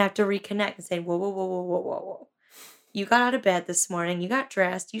 And I have to reconnect and say, whoa, whoa, whoa, whoa, whoa, whoa, whoa. You got out of bed this morning. You got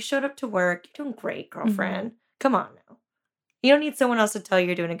dressed. You showed up to work. You're doing great, Mhm. girlfriend. Come on now. You don't need someone else to tell you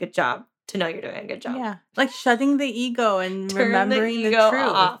you're doing a good job to know you're doing a good job. Yeah. Like shutting the ego and Turn the remembering the ego truth.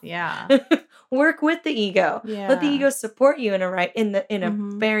 off. Yeah. Work with the ego. Let the Yeah. ego support you in a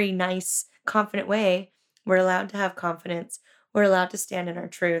Mhm. very nice, confident way. We're allowed to have confidence. We're allowed to stand in our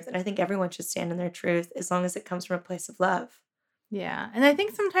truth. And I think everyone should stand in their truth as long as it comes from a place of love. Yeah. And I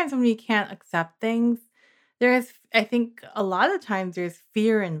think sometimes when we can't accept things, I think a lot of times there's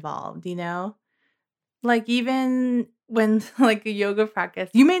fear involved, you know? Like even when like a yoga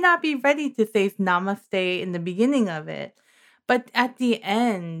practice, you may not be ready to say namaste in the beginning of it, but at the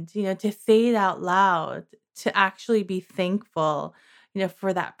end, to say it out loud, to actually be thankful,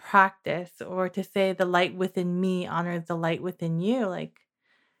 for that practice, or to say the light within me honors the light within you, like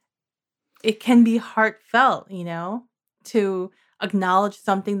it can be heartfelt, to acknowledge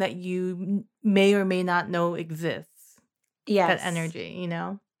something that you may or may not know exists. That Yes. energy.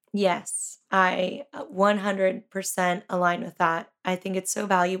 Yes, I 100% align with that. I think it's so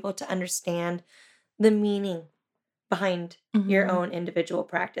valuable to understand the meaning behind your Mhm. own individual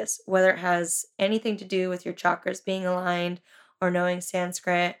practice, whether it has anything to do with your chakras being aligned or knowing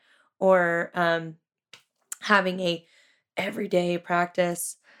Sanskrit or having a everyday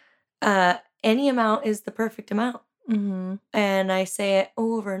practice. Any amount is the perfect amount. Mm-hmm. And I say it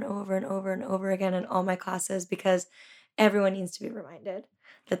over and over and over and over again in all my classes because everyone needs to be reminded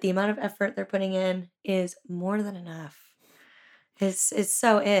that the amount of effort they're putting in is more than enough. It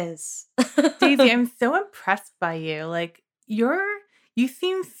so is. Daisy, I'm so impressed by you. Like you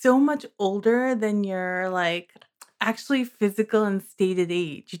seem so much older than your like actually physical and stated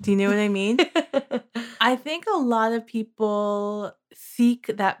age. Do you know what I mean? I think a lot of people seek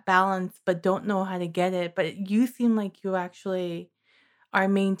that balance but don't know how to get it. But you seem like you actually are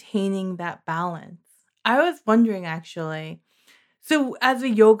maintaining that balance. I was wondering actually. So, as a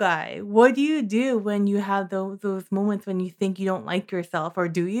yogi, what do you do when you have those moments when you think you don't like yourself, or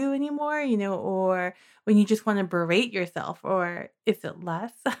do you anymore? Or when you just want to berate yourself, or is it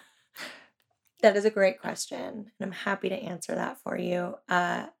less? That is a great question, and I'm happy to answer that for you.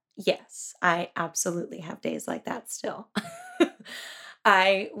 Yes, I absolutely have days like that still.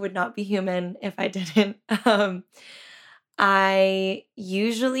 I would not be human if I didn't. I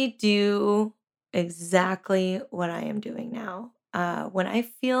usually do exactly what I am doing now. When I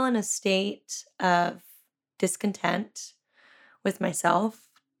feel in a state of discontent with myself,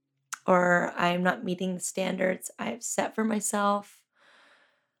 or I'm not meeting the standards I've set for myself,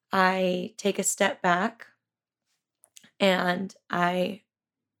 I take a step back and I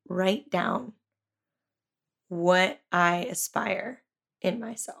write down what I aspire in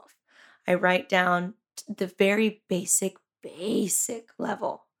myself. I write down the very basic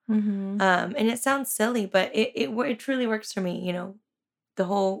level. Mm-hmm. And it sounds silly, but it truly works for me. The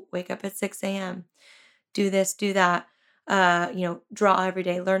whole wake up at 6 a.m., do this, do that. Draw every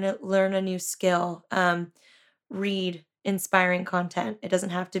day, learn a new skill. Read inspiring content. It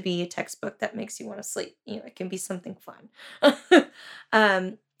doesn't have to be a textbook that makes you want to sleep. It can be something fun.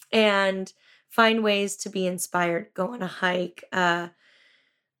 And find ways to be inspired. Go on a hike. I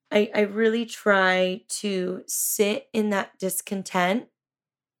really try to sit in that discontent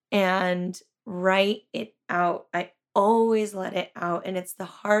and write it out. I always let it out. And it's the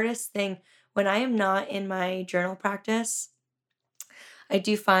hardest thing when I am not in my journal practice. I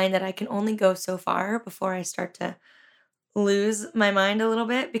do find that I can only go so far before I start to lose my mind a little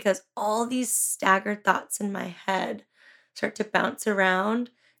bit because all these staggered thoughts in my head start to bounce around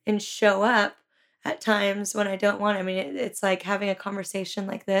and show up at times when I don't want. I mean, it's like having a conversation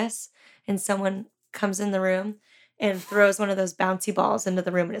like this, and someone comes in the room and throws one of those bouncy balls into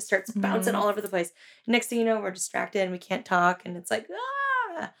the room, and it starts bouncing Mm-hmm. all over the place. Next thing you know, we're distracted and we can't talk, and it's like,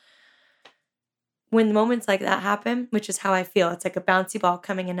 ah. When moments like that happen, which is how I feel, it's like a bouncy ball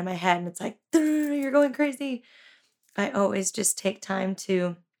coming into my head, and it's like, you're going crazy. I always just take time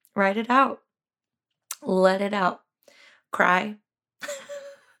to write it out, let it out, cry,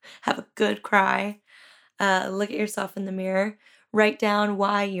 have a good cry, look at yourself in the mirror, write down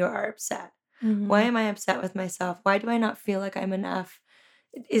why you are upset. Why Mm-hmm. am I upset with myself? Why do I not feel like I'm enough?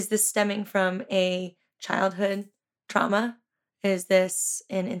 Is this stemming from a childhood trauma? Is this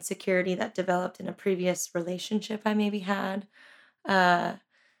an insecurity that developed in a previous relationship I maybe had? Uh,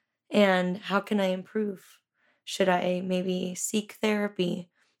 and how can I improve? Should I maybe seek therapy?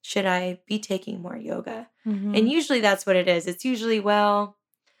 Should I be taking more yoga? And Mm-hmm. usually that's what it is. It's usually, well,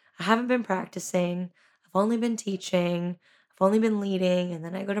 I haven't been practicing. I've only been teaching. I've only been leading. And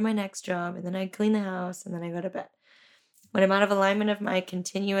then I go to my next job. And then I clean the house. And then I go to bed. When I'm out of alignment of my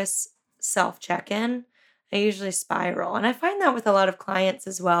continuous self check in, I usually spiral. And I find that with a lot of clients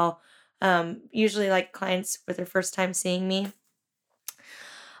as well. Usually, like clients for their first time seeing me,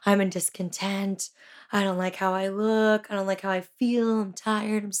 I'm in discontent. I don't like how I look. I don't like how I feel. I'm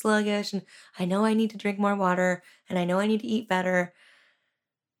tired. I'm sluggish. And I know I need to drink more water. And I know I need to eat better.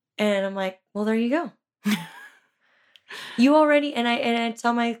 And I'm like, well, there you go. You already, and I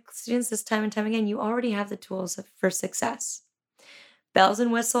tell my students this time and time again, you already have the tools for success. Bells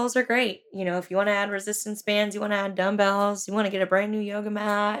and whistles are great. If you want to add resistance bands, you want to add dumbbells, you want to get a brand new yoga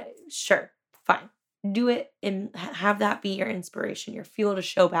mat, sure, fine. Do it and have that be your inspiration, your fuel to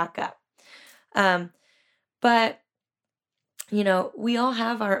show back up. But, we all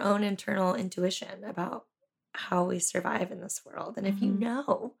have our own internal intuition about how we survive in this world. And if you Mm-hmm.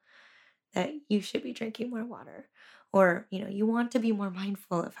 know that you should be drinking more water, or, you want to be more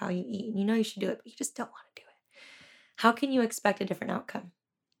mindful of how you eat, and you should do it, but you just don't want to do it, how can you expect a different outcome?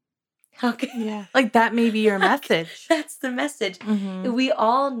 How can Yeah. Like that may be your message. That's the message. Mm-hmm. We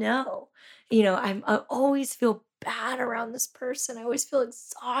all know. I always feel bad around this person. I always feel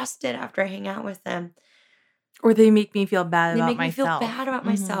exhausted after I hang out with them. Or they make me feel bad They about make me feel myself. bad about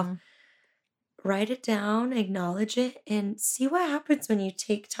myself. Mm-hmm. Write it down, acknowledge it, and see what happens when you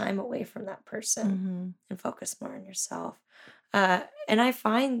take time away from that person Mm-hmm. and focus more on yourself. And I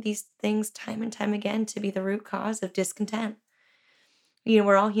find these things time and time again to be the root cause of discontent.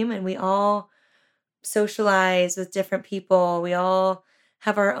 We're all human. We all socialize with different people. We all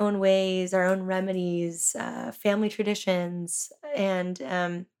have our own ways, our own remedies, family traditions.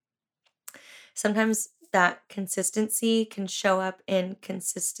 And sometimes that consistency can show up in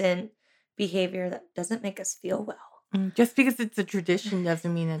consistent behavior that doesn't make us feel well. Just because it's a tradition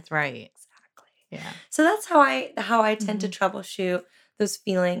doesn't mean it's right. Exactly. Yeah. So that's how I tend to troubleshoot those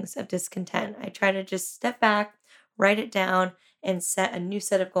feelings of discontent. I try to just step back, write it down, and set a new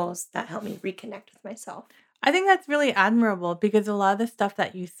set of goals that help me reconnect with myself. I think that's really admirable because a lot of the stuff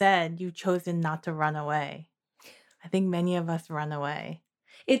that you said, you've chosen not to run away. I think many of us run away.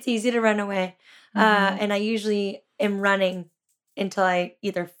 It's easy to run away. And I usually am running until I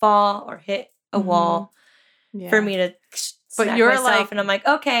either fall or hit a wall for me to snap myself. And I'm like,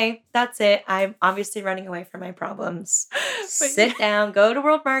 okay, that's it. I'm obviously running away from my problems. Sit down, go to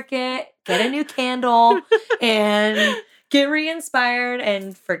World Market, get a new candle, and get re-inspired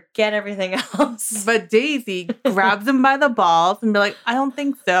and forget everything else. But Daisy grabs him by the balls and be like, I don't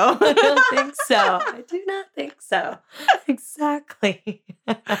think so. I don't think so. I do not think so. Exactly.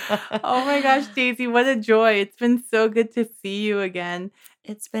 Oh my gosh, Daisy, what a joy. It's been so good to see you again.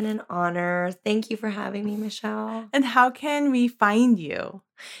 It's been an honor. Thank you for having me, Michelle. And how can we find you?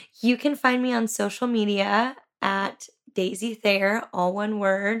 You can find me on social media at Daisy Thayer, all one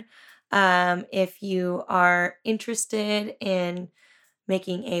word. If you are interested in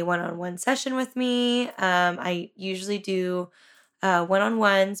making a one-on-one session with me, I usually do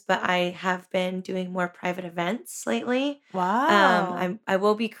one-on-ones, but I have been doing more private events lately. Wow. I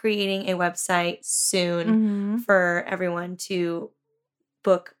will be creating a website soon for everyone to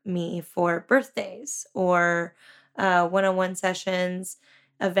book me for birthdays or one-on-one sessions,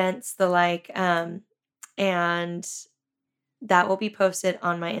 events, the like, and that will be posted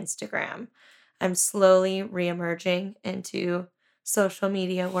on my Instagram. I'm slowly reemerging into social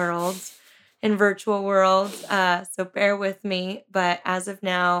media worlds and virtual worlds, so bear with me. But as of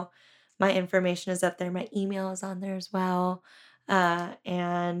now, my information is up there. My email is on there as well.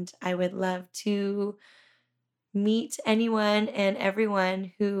 And I would love to meet anyone and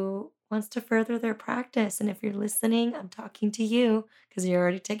everyone who wants to further their practice. And if you're listening, I'm talking to you because you're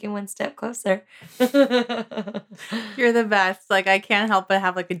already taking one step closer. You're the best. Like, I can't help but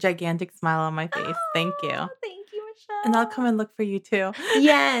have like a gigantic smile on my face. Thank you. Thank you, Michelle. And I'll come and look for you too.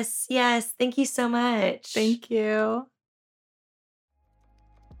 Yes. Thank you so much. Thank you.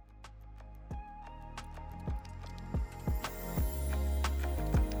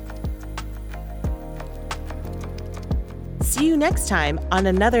 See you next time on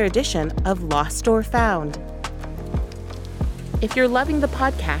another edition of Lost or Found. If you're loving the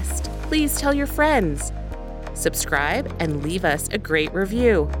podcast, please tell your friends. Subscribe and leave us a great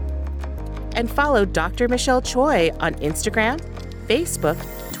review. And follow Dr. Michelle Choi on Instagram, Facebook,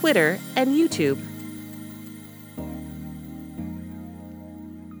 Twitter, and YouTube.